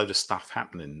it just a load of stuff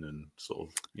happening and sort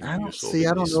of, you know, you're sort of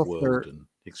in this world and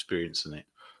experiencing it?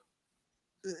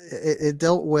 It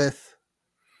dealt with,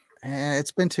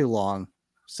 it's been too long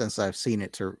since I've seen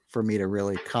it for me to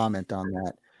really comment on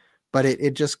that. but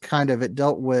it just kind of, it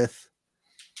dealt with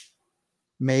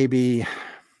maybe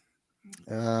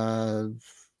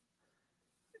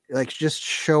like just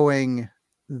showing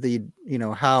the,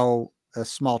 how a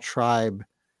small tribe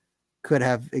could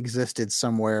have existed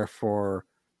somewhere for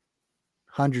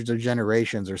hundreds of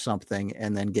generations or something,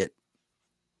 and then get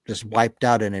just wiped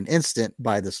out in an instant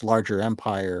by this larger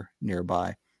empire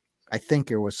nearby. I think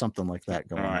there was something like that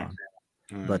going on.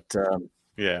 But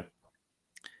yeah,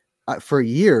 for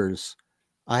years,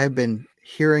 I have been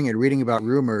hearing and reading about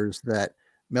rumors that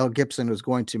Mel Gibson was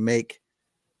going to make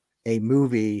a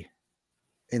movie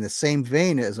in the same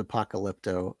vein as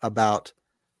Apocalypto about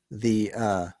the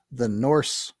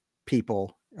Norse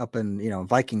people up in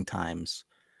Viking times,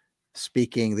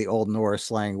 speaking the Old Norse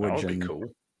language and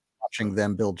cool. watching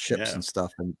them build ships and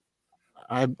stuff. And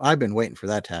I've been waiting for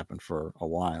that to happen for a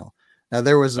while. Now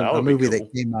there was a movie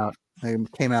that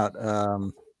came out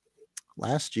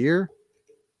last year.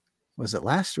 Was it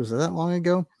that long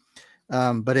ago?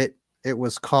 But it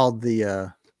was called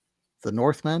the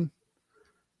Northmen.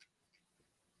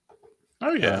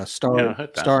 Oh yeah,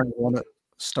 starring one of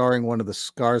the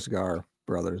Skarsgård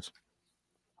brothers,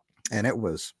 and it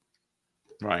was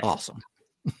awesome.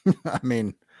 I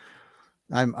mean,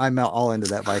 I'm all into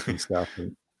that Viking stuff.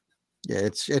 And yeah,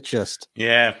 it's just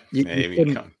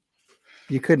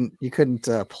you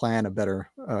couldn't plan a better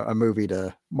a movie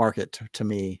to market to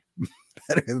me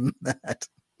better than that.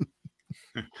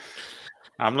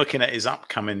 I'm looking at his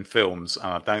upcoming films, and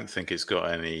I don't think it's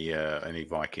got any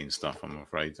Viking stuff. I'm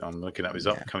afraid. I'm looking at his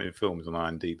upcoming films on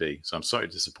IMDb, so I'm sorry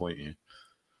to disappoint you.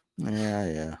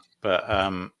 Yeah. But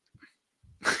oh,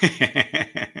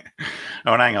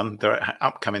 hang on,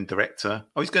 upcoming director.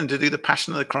 Oh, he's going to do the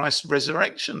Passion of the Christ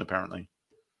Resurrection, apparently.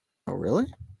 Oh, really?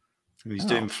 He's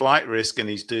doing Flight Risk, and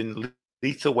he's doing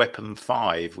Lethal Weapon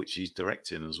 5, which he's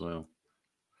directing as well.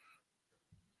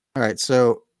 All right,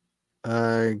 so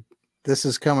this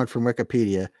is coming from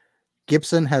Wikipedia.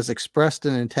 Gibson has expressed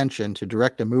an intention to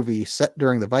direct a movie set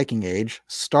during the Viking Age,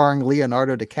 starring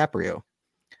Leonardo DiCaprio.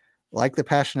 Like The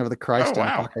Passion of the Christ and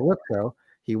Apocalypto,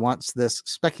 he wants this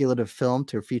speculative film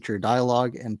to feature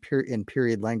dialogue in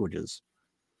period languages.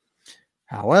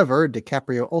 However,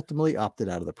 DiCaprio ultimately opted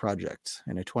out of the project.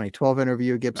 In a 2012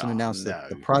 interview, Gibson announced that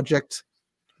the project,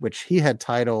 which he had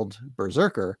titled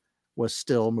Berserker, was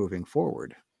still moving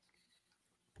forward.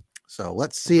 So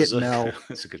let's see it, Mel.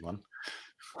 That's a good one.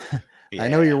 I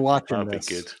know you're watching this.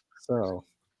 Be good. So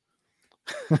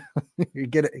you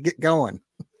get going.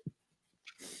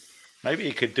 Maybe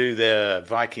you could do the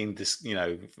Viking,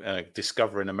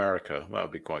 discovering America. That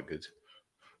would be quite good.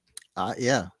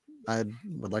 Yeah, I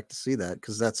would like to see that,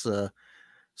 because that's a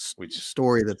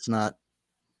story that's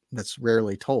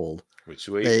rarely told. Which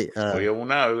we all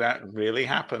know that really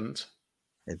happened.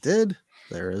 It did.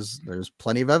 There's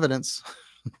plenty of evidence.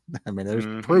 I mean,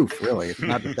 there's proof, really. It's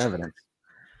not just evidence.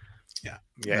 Yeah,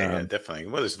 definitely.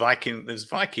 Well, there's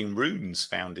Viking runes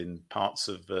found in parts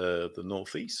of the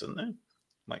northeast, isn't there?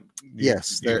 Like New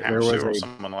Hampshire or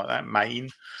someone like that, Maine.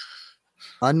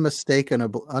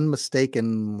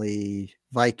 Unmistakably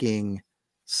Viking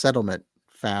settlement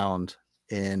found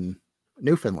in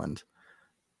Newfoundland.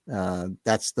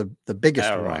 That's the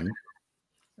biggest one.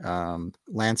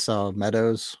 Lansau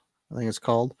Meadows, I think it's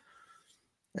called.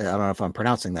 I don't know if I'm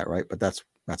pronouncing that right, but that's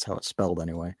how it's spelled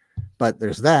anyway. But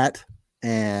there's that,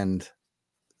 and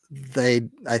I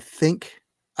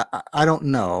don't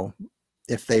know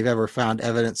if they've ever found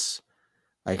evidence,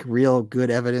 like real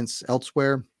good evidence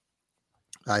elsewhere.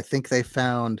 I think they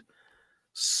found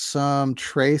some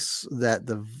trace that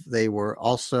they were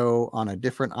also on a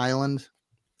different island,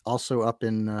 also up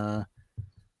in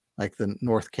like the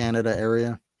North Canada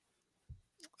area.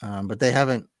 But they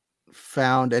haven't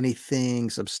found anything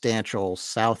substantial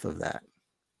south of that.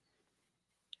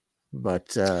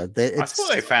 But I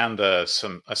thought they found a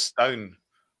stone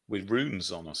with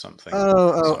runes on or something.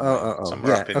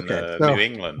 Somewhere up in New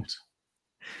England.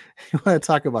 You want to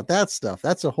talk about that stuff?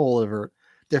 That's a whole other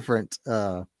different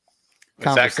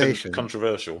conversation.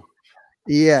 Controversial.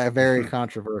 Yeah, very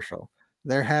controversial.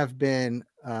 There have been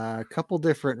a couple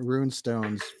different rune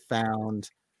stones found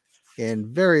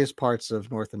in various parts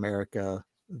of North America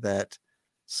that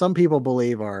some people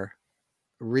believe are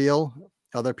real.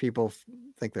 Other people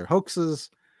think they're hoaxes.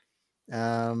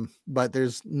 But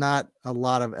there's not a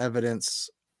lot of evidence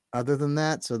other than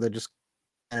that. So they're just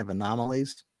kind of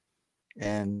anomalies.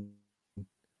 And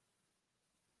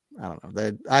I don't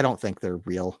know. I don't think they're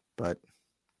real, but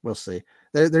we'll see.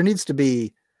 There needs to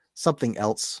be something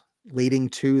else leading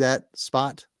to that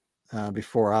spot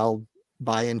before I'll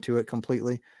buy into it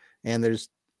completely. And there's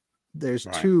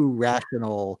two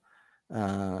rational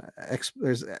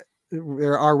there's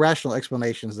there are rational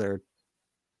explanations that are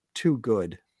too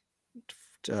good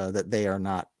that they are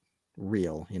not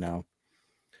real.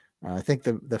 I think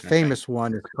the famous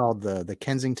one is called the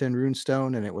Kensington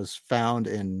Runestone, and it was found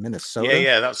in Minnesota.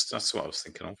 Yeah, that's what I was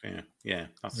thinking of. Yeah,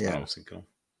 that's what I was thinking of.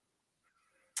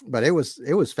 But it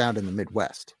was found in the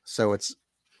Midwest, so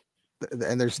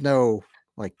and there's no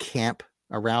like camp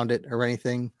around it or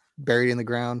anything buried in the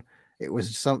ground. It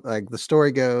was like the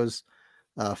story goes,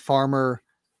 a farmer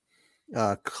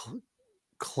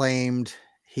claimed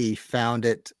he found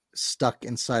it stuck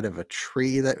inside of a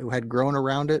tree that had grown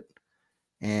around it,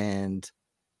 and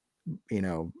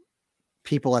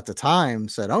people at the time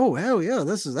said, "Oh hell yeah,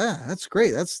 that's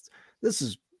great. This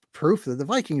is proof that the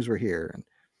Vikings were here,"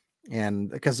 and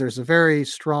because there's a very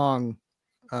strong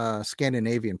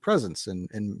Scandinavian presence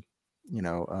in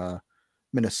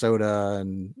Minnesota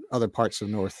and other parts of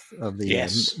north of the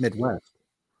Midwest,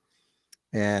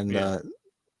 and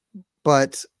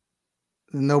but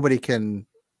nobody can,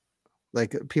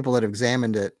 like, people that have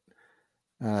examined it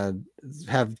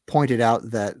have pointed out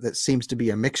that seems to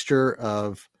be a mixture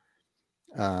of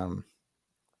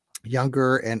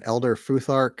younger and elder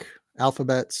Futhark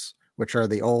alphabets, which are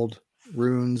the old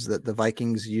runes that the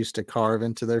Vikings used to carve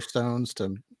into their stones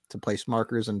to place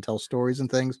markers and tell stories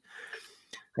and things.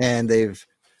 And it's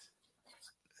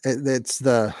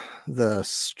the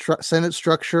sentence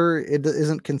structure. It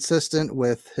isn't consistent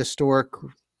with historic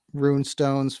rune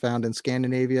stones found in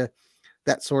Scandinavia,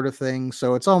 that sort of thing.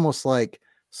 So it's almost like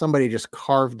somebody just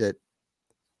carved it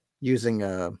using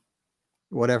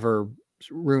whatever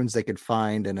runes they could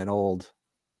find in an old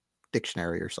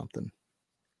dictionary or something.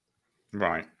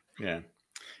 Right. Yeah.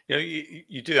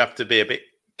 You do have to be a bit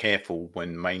careful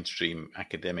when mainstream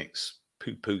academics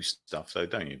poo-poo stuff, though,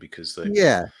 don't you? Because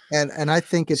and I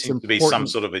think it's seems to be some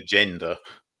sort of agenda.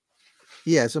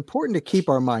 Yeah, it's important to keep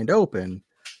our mind open,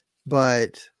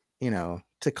 but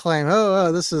to claim,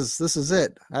 oh, this is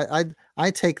it.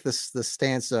 I take the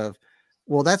stance of,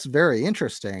 well, that's very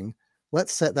interesting.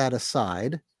 Let's set that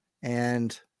aside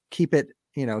and keep it.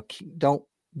 Don't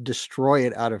destroy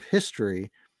it out of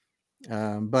history.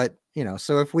 But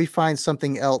so if we find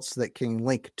something else that can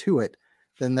link to it,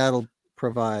 then that'll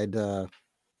provide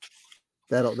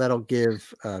that'll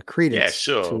give credence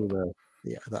to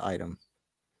the item.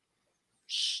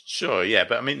 Sure, yeah,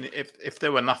 but I mean, if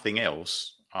there were nothing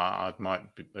else, I might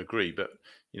agree. But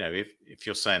if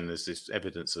you're saying there's this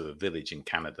evidence of a village in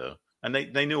Canada, and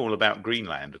they knew all about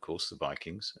Greenland, of course, the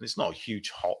Vikings, and it's not a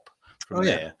huge hop from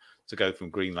there to go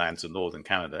from Greenland to northern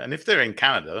Canada. And if they're in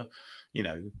Canada,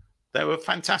 they were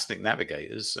fantastic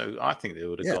navigators, so I think they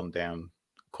would have gone down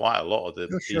quite a lot of the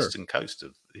eastern coast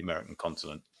of the American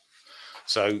continent.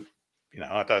 So,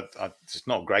 it's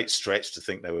not a great stretch to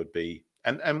think there would be.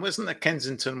 And wasn't the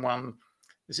Kensington one?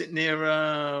 Is it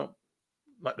near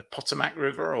like the Potomac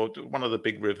River or one of the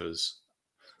big rivers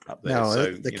up there? No,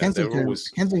 so the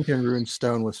Kensington rune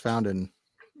stone was found in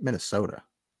Minnesota.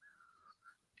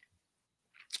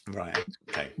 Right.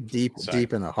 Okay.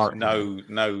 Deep in the heart.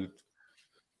 No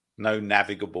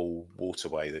navigable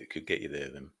waterway that could get you there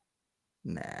then.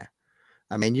 Nah.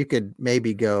 I mean, you could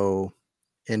maybe go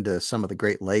into some of the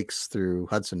Great Lakes through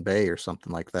Hudson Bay or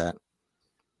something like that,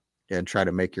 and try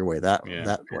to make your way that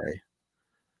way.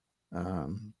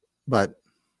 But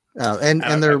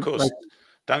and they're, of course,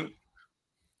 don't.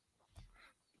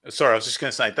 Sorry, I was just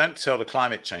going to say, don't tell the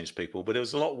climate change people, but it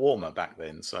was a lot warmer back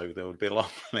then, so there would be a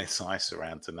lot less ice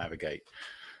around to navigate.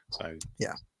 So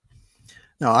yeah,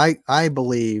 no, I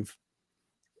believe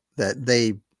that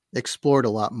they explored a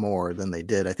lot more than they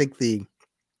did. I think the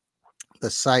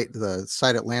site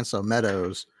at Lanso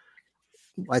Meadows,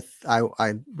 I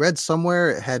read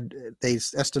somewhere they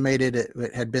estimated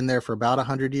it had been there for about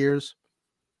 100 years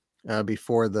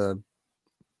before the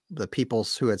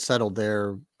peoples who had settled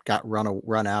there got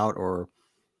run out or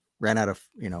ran out of,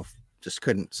 just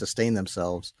couldn't sustain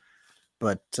themselves.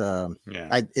 But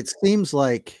it seems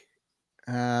like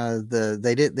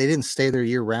they didn't stay there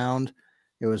year round.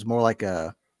 It was more like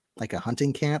a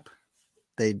hunting camp.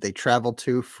 They traveled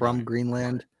to from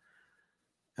Greenland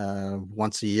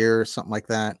once a year or something like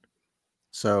that.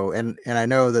 So and I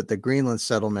know that the Greenland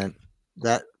settlement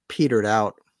that petered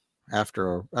out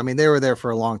after. I mean, they were there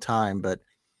for a long time, but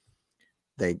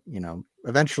they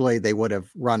eventually they would have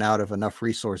run out of enough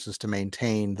resources to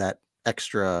maintain that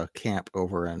extra camp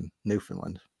over in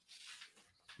Newfoundland.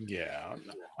 Yeah,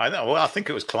 I know. Well, I think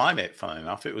it was climate. Funny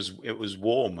enough, it was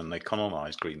warm when they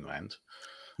colonized Greenland.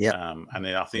 Yeah, and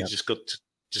then I think it just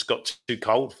got too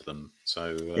cold for them.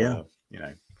 So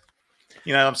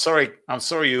I'm sorry,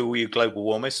 you global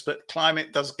warmists, but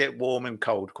climate does get warm and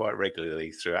cold quite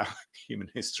regularly throughout human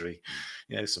history.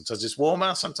 Sometimes it's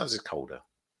warmer, sometimes it's colder.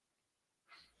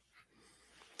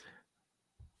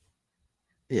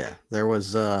 Yeah, there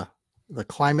was the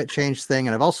climate change thing,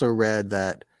 and I've also read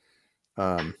that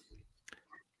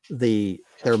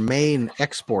their main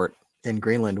export in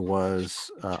Greenland was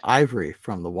ivory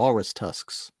from the walrus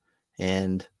tusks,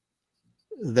 and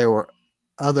there were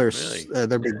others. Really?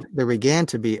 There began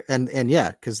to be, and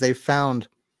yeah, because they found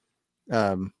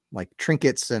like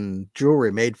trinkets and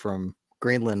jewelry made from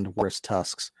Greenland walrus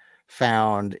tusks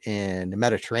found in the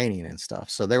Mediterranean and stuff.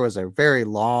 So there was a very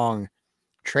long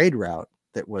trade route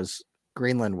that was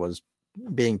Greenland was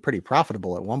being pretty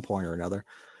profitable at one point or another,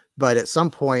 but at some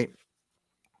point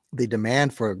the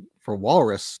demand for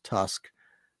walrus tusk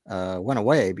went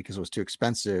away because it was too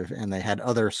expensive, and they had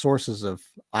other sources of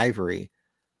ivory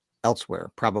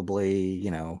elsewhere, probably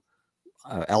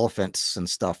elephants and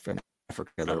stuff in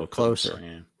Africa that were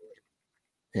closer.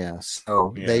 Yeah,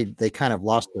 so they kind of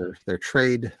lost their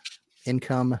trade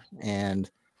income,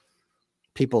 and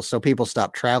people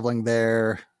stopped traveling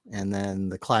there, and then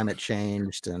the climate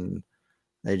changed and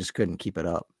they just couldn't keep it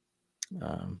up.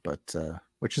 But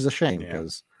which is a shame,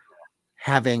 because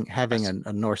having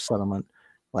a Norse settlement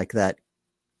like that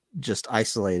just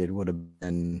isolated would have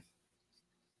been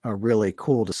a really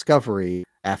cool discovery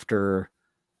after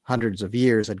hundreds of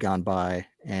years had gone by,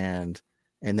 and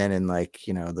then in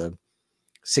the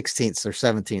 16th or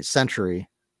 17th century,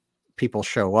 people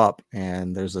show up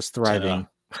and there's this thriving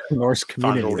Norse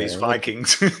community. Find all these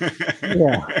Vikings.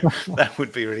 That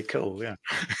would be really cool. Yeah,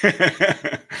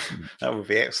 that would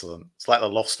be excellent. It's like the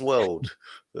Lost World.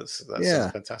 That's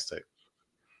fantastic.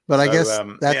 But I guess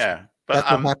that's what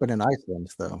happened in Iceland,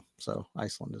 though. So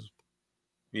Iceland is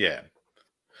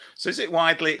So is it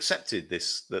widely accepted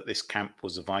that this camp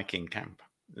was a Viking camp?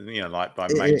 Like by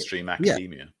mainstream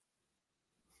academia.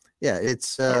 Yeah,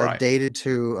 it's dated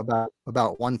to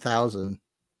about 1000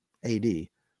 AD.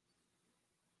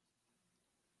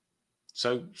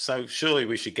 So surely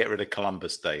we should get rid of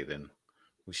Columbus Day then.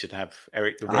 We should have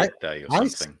Eric the Red Day or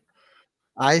something.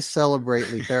 I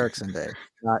celebrate Leif Erikson Day,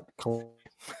 not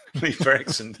Leif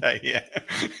Erikson Day.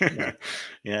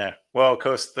 Yeah. Well, of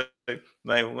course, they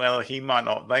might not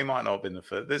have been the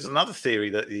first. There's another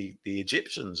theory that the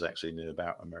Egyptians actually knew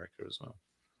about America as well.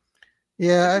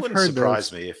 Yeah, it wouldn't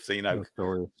surprise me if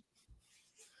stories.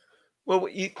 Well,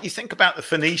 you think about the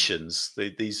Phoenicians,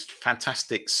 these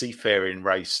fantastic seafaring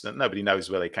race that nobody knows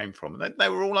where they came from. They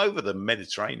were all over the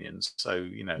Mediterranean. So,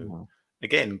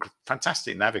 again,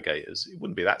 fantastic navigators. It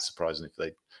wouldn't be that surprising if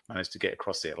they managed to get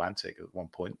across the Atlantic at one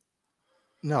point.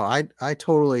 No, I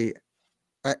absolutely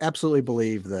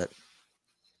believe that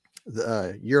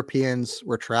the Europeans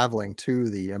were traveling to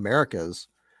the Americas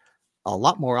a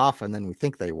lot more often than we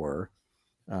think they were.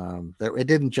 It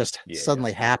didn't just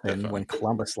suddenly happen when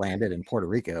Columbus landed in Puerto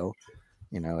Rico.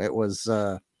 It was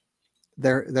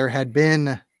there had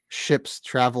been ships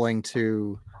traveling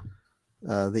to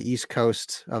the east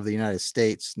coast of the United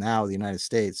States, now the United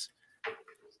States,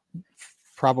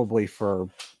 probably for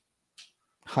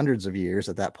hundreds of years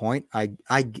at that point.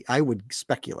 I would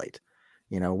speculate.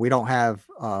 We don't have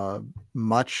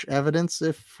much evidence,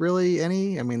 if really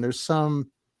any. I mean, there's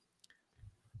some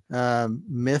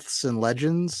myths and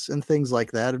legends and things like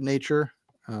that of nature,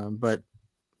 but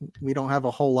we don't have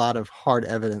a whole lot of hard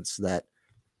evidence that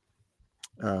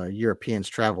Europeans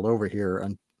traveled over here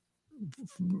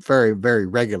very, very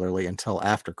regularly until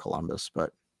after Columbus.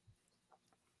 But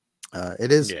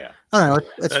it is, I don't know,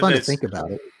 it's fun to think about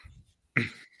it.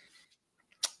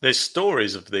 There's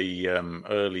stories of the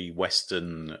early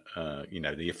Western,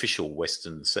 the official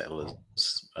Western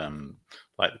settlers,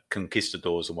 like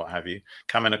conquistadors and what have you,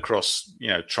 coming across,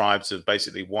 tribes of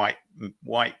basically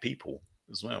white people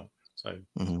as well. So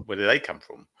where do they come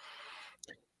from?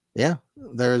 Yeah,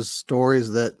 there's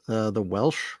stories that the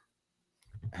Welsh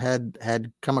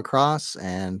had come across,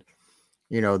 and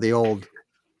the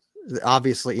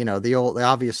obvious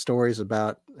stories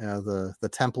about the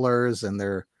Templars and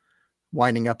their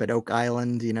winding up at Oak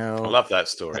Island. I love that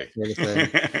story. That sort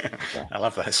of thing. I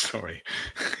love that story.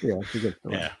 Yeah, it's a good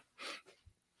story. Yeah.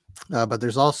 But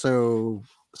there's also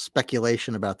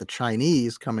speculation about the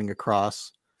Chinese coming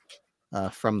across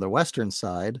from the western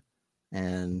side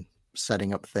and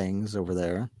setting up things over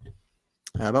there.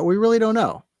 But we really don't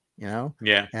know,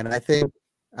 Yeah. And I think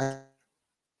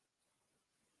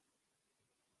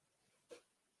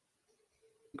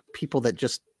people that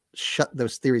just shut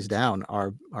those theories down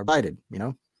are bited,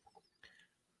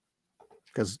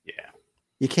 because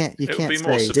you can't it would be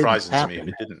more surprising to me if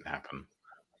it didn't happen.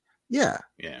 Yeah.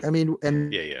 I mean,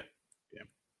 and yeah.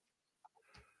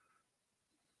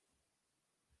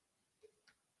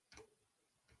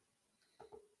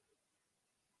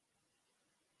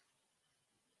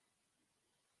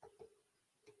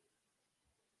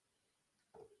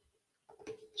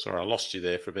 Sorry, I lost you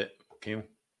there for a bit, Keel.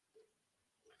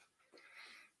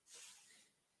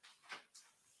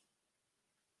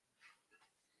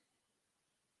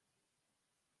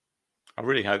 I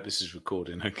really hope this is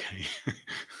recording okay,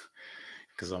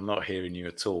 because I'm not hearing you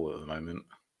at all at the moment.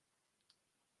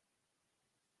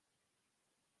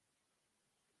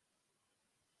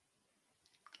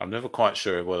 I'm never quite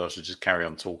sure whether I should just carry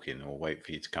on talking or wait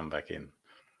for you to come back in.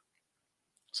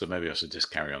 So maybe I should just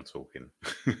carry on talking.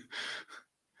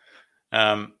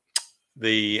 What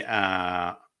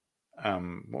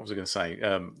was I going to say?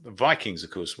 The Vikings,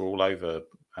 of course, were all over.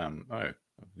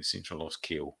 We seem to have lost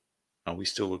Keel. Are we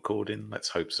still recording? Let's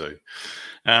hope so.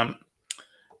 The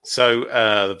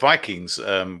Vikings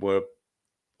were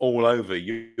all over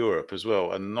Europe as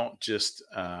well, and not just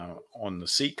on the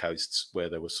sea coasts where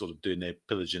they were sort of doing their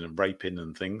pillaging and raping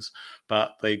and things,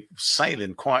 but they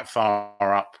sailing quite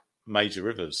far up major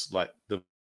rivers like the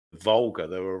Volga.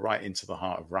 They were right into the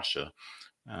heart of Russia,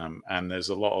 and there's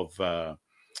a lot of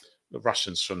the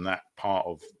Russians from that part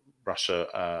of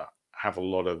Russia have a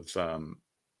lot of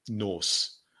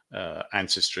Norse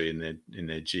ancestry in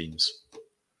their genes.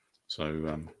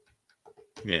 So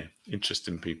yeah,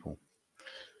 interesting people.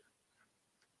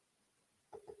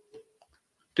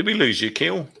 Did we lose you,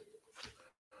 Keel?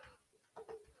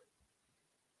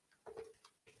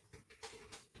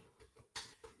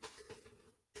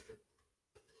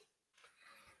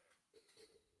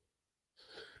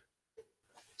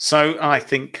 So I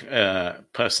think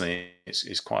personally,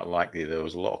 it's quite likely there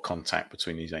was a lot of contact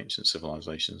between these ancient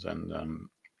civilizations, and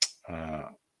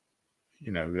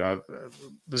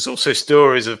there's also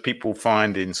stories of people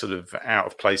finding sort of out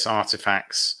of place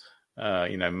artifacts.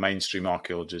 Mainstream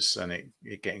archaeologists, and it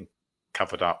getting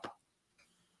covered up.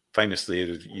 Famously,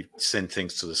 you send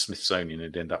things to the Smithsonian,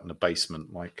 it'd end up in the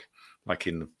basement, like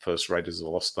in the first Raiders of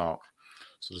the Lost Ark,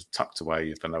 sort of tucked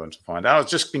away for no one to find. I've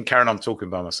just been carrying on talking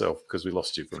by myself because we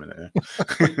lost you for a minute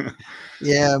there.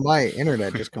 Yeah, my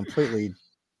internet just completely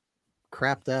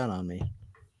crapped out on me,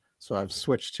 so I've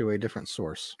switched to a different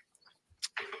source.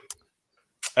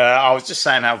 I was just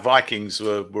saying how Vikings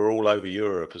were all over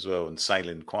Europe as well, and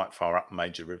sailing quite far up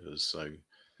major rivers. So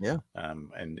yeah,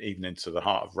 and even into the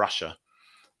heart of Russia.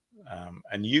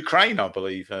 And Ukraine, I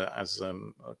believe, has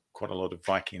quite a lot of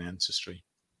Viking ancestry.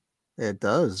 It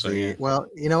does. So, yeah. Well,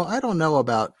 I don't know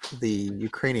about the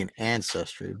Ukrainian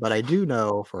ancestry, but I do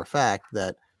know for a fact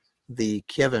that the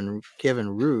Kievan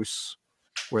Rus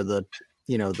were the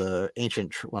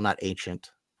ancient, well, not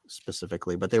ancient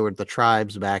specifically, but they were the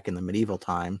tribes back in the medieval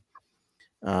time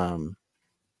in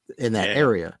that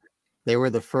area. They were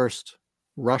the first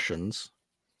Russians,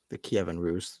 the Kievan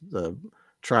Rus, the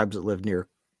tribes that lived near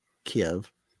Kiev.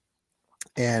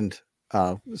 And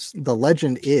the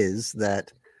legend is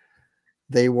that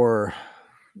they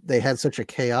had such a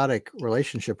chaotic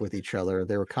relationship with each other.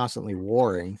 They were constantly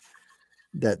warring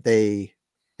that they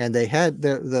had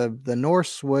the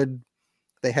Norse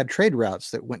they had trade routes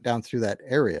that went down through that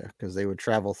area because they would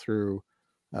travel through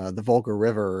the Volga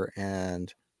River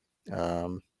and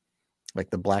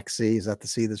like the Black Sea. Is that the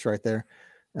sea that's right there?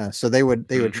 So they would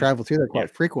travel through there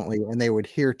quite frequently, and they would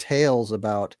hear tales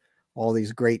about all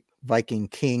these great Viking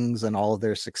kings and all of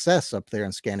their success up there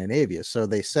in Scandinavia. So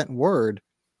they sent word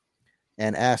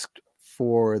and asked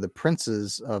for the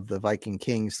princes of the Viking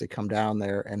kings to come down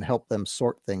there and help them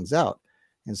sort things out.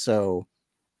 And so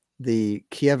the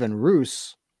Kievan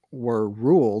Rus were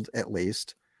ruled, at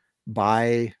least,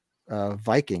 by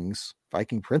Viking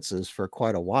princes for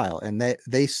quite a while. And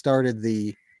they started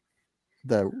the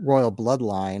royal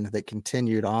bloodline that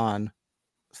continued on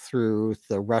through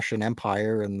the Russian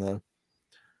Empire and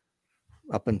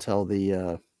up until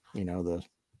the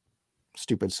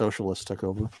stupid socialists took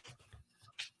over.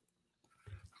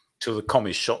 Till the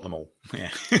commies shot them all.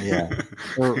 Yeah. Yeah.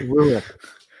 Rurik.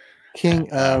 King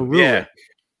Rurik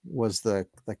was the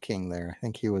king there. I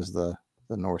think he was the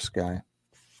Norse guy.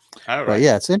 All right. But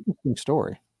yeah, it's an interesting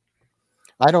story.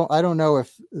 I don't know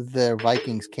if the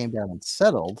Vikings came down and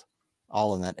settled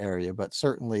all in that area, but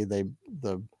certainly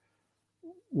the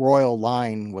royal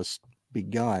line was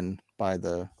begun by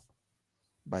the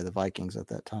Vikings at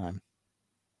that time.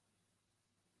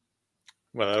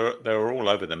 Well, they were all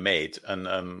over the Med,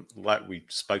 and like we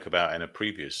spoke about in a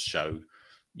previous show,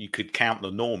 you could count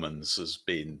the Normans as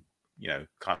being,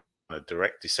 kind of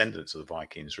direct descendants of the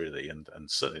Vikings, really, and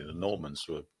certainly the Normans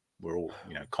were all,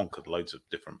 conquered loads of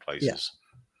different places.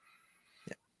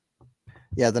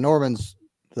 Yeah, the Normans,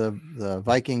 the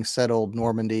Vikings settled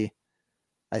Normandy.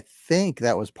 I think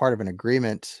that was part of an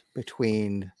agreement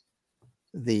between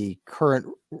the current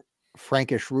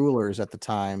Frankish rulers at the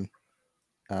time.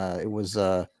 It was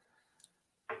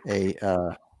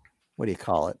what what do you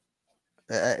call it?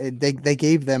 They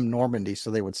gave them Normandy so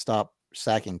they would stop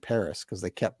sacking Paris, because they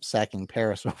kept sacking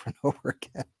Paris over and over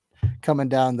again, coming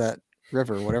down that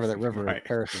river, whatever that river Right.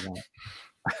 Paris is on.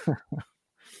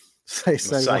 So they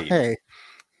said, well, Seine. hey,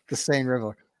 the Seine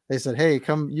River. They said, hey,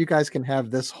 come, you guys can have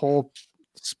this whole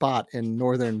spot in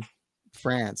northern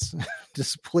France.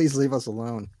 Just please leave us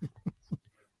alone.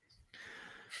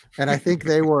 And I think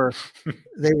they were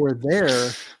there.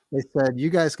 They said, you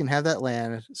guys can have that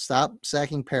land, stop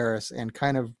sacking Paris, and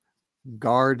kind of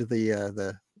guard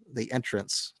the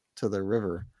entrance to the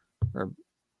river. Or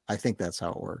I think that's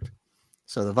how it worked.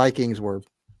 So the Vikings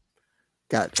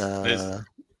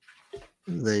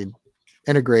they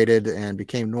integrated and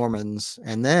became Normans,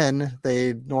 and then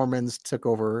Normans took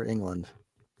over England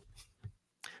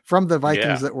from the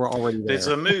Vikings that were already there. There's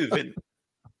a move in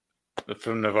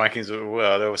from the Vikings.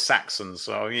 Well, there were Saxons,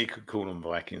 so you could call them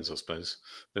Vikings, I suppose.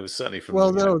 There was certainly from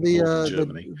Germany.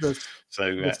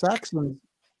 The Saxons,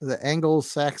 the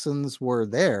Anglo-Saxons were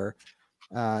there,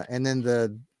 and then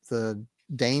the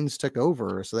Danes took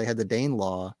over, so they had the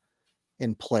Danelaw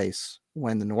in place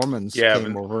when the Normans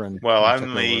came over. And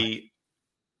only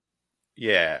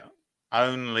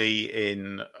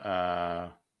in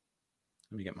let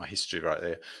me get my history right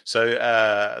there. So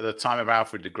the time of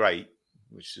Alfred the Great,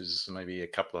 which is maybe a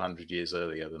couple of hundred years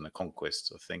earlier than the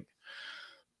conquest, I think,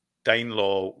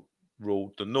 Danelaw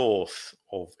ruled the north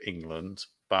of England,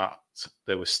 but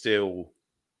there were still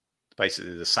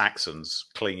basically the Saxons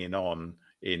clinging on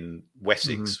in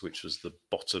Wessex, which was the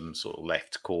bottom sort of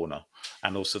left corner,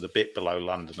 and also the bit below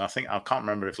London. I can't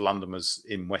remember if London was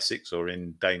in Wessex or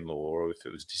in Danelaw, or if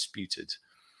it was disputed.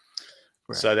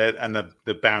 Right. So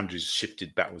the boundaries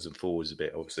shifted backwards and forwards a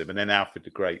bit, obviously. But then Alfred the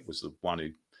Great was the one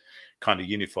who kind of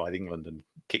unified England and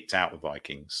kicked out the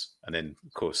Vikings. And then,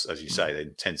 of course, as you say, in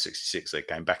 1066 they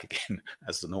came back again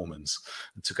as the Normans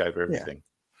and took over everything.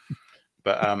 Yeah.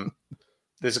 But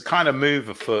there's a kind of move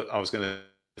afoot. I was going to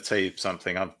tell you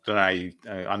something. I don't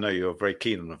know. I know you're very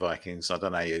keen on the Vikings. I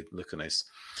don't know how you look on this.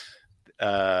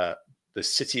 The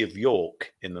city of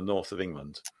York in the north of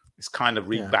England, it's kind of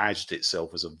rebadged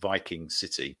itself as a Viking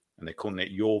city, and they're calling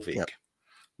it Jorvik,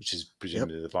 which is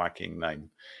presumably the Viking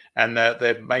name. And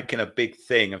they're making a big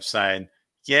thing of saying,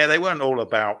 yeah, they weren't all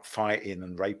about fighting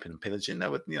and raping and pillaging. They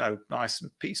were, nice and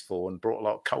peaceful and brought a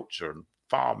lot of culture and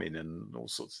farming and all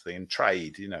sorts of things, and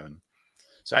trade, And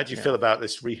so how do you feel about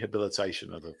this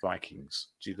rehabilitation of the Vikings?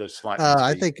 Do you just like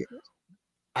I think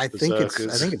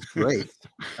it's great.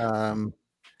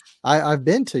 I've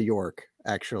been to York,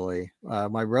 actually.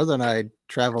 My brother and I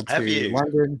traveled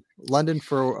to London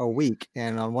for a week,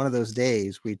 and on one of those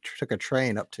days we took a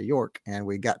train up to York, and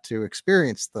we got to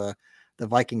experience the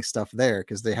Viking stuff there,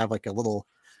 because they have like a little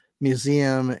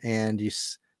museum, and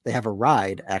they have a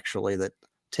ride actually that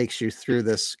takes you through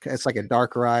this. It's like a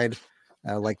dark ride,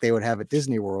 like they would have at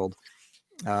Disney World,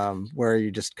 where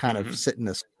you just kind of sit in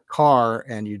this car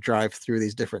and you drive through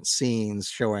these different scenes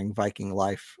showing Viking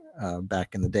life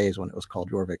back in the days when it was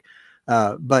called Jorvik.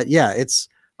 But yeah,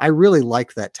 I really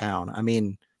like that town. I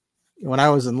mean, when I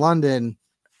was in London,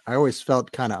 I always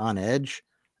felt kind of on edge.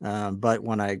 But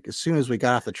as soon as we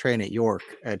got off the train at York,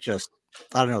 I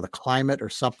don't know, the climate or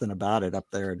something about it up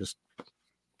there just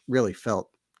really felt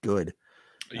good.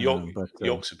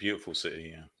 York's a beautiful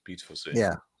city. Yeah. Beautiful city.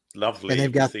 Yeah. Lovely,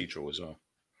 and cathedral as well.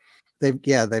 They've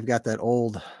got that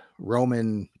old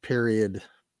Roman period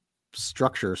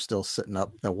structure still sitting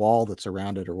up, the wall that's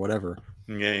around it or whatever.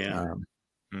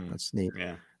 That's neat.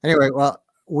 Yeah. Anyway, well,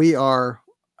 we are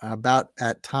about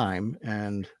at time,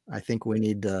 and I think we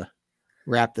need to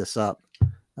wrap this up.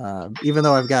 Even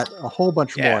though I've got a whole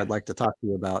bunch more I'd like to talk to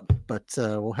you about, but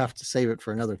we'll have to save it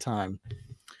for another time.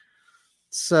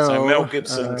 So Mel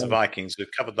Gibson to Vikings,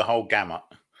 we've covered the whole gamut.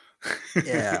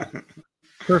 Yeah.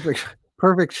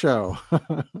 Perfect show.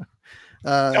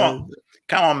 Come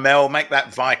on, Mel, make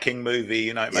that Viking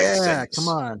movie. It makes sense. Yeah, come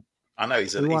on. I know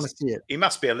we want to see it. He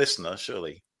must be a listener,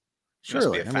 surely.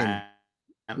 Surely, I mean,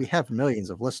 we have millions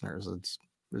of listeners.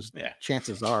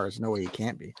 Chances are, there's no way he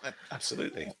can't be.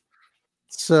 Absolutely.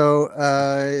 So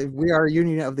we are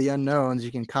Union of the Unknowns.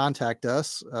 You can contact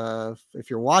us. If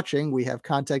you're watching, we have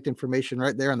contact information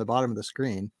right there on the bottom of the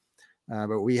screen.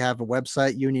 But we have a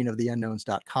website,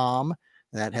 unionoftheunknowns.com.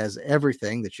 That has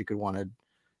everything that you could want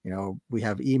to, we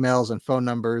have emails and phone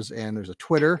numbers, and there's a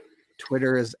Twitter.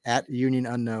 Twitter is at Union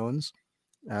Unknowns.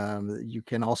 You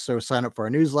can also sign up for our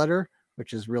newsletter,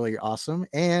 which is really awesome.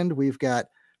 And we're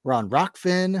on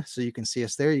Rockfin, so you can see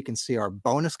us there. You can see our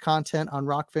bonus content on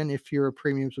Rockfin if you're a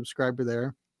premium subscriber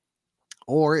there.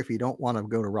 Or if you don't want to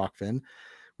go to Rockfin,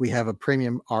 we have a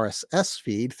premium RSS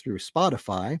feed through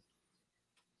Spotify.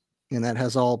 And that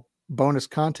has all bonus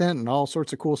content and all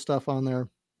sorts of cool stuff on there.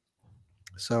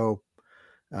 So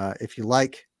if you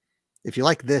like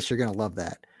this, you're going to love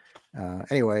that.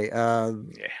 Anyway,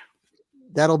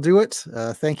 that'll do it.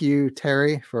 Thank you,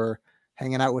 Terry, for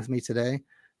hanging out with me today.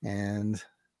 And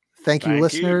thank you,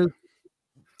 listeners.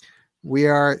 We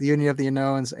are the Union of the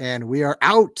Unknowns, and we are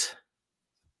out.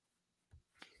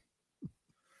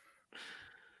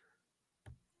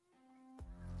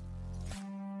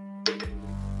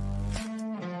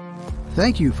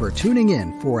 Thank you for tuning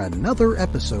in for another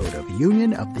episode of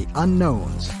Union of the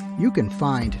Unknowns. You can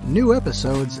find new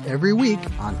episodes every week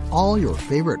on all your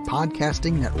favorite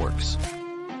podcasting networks.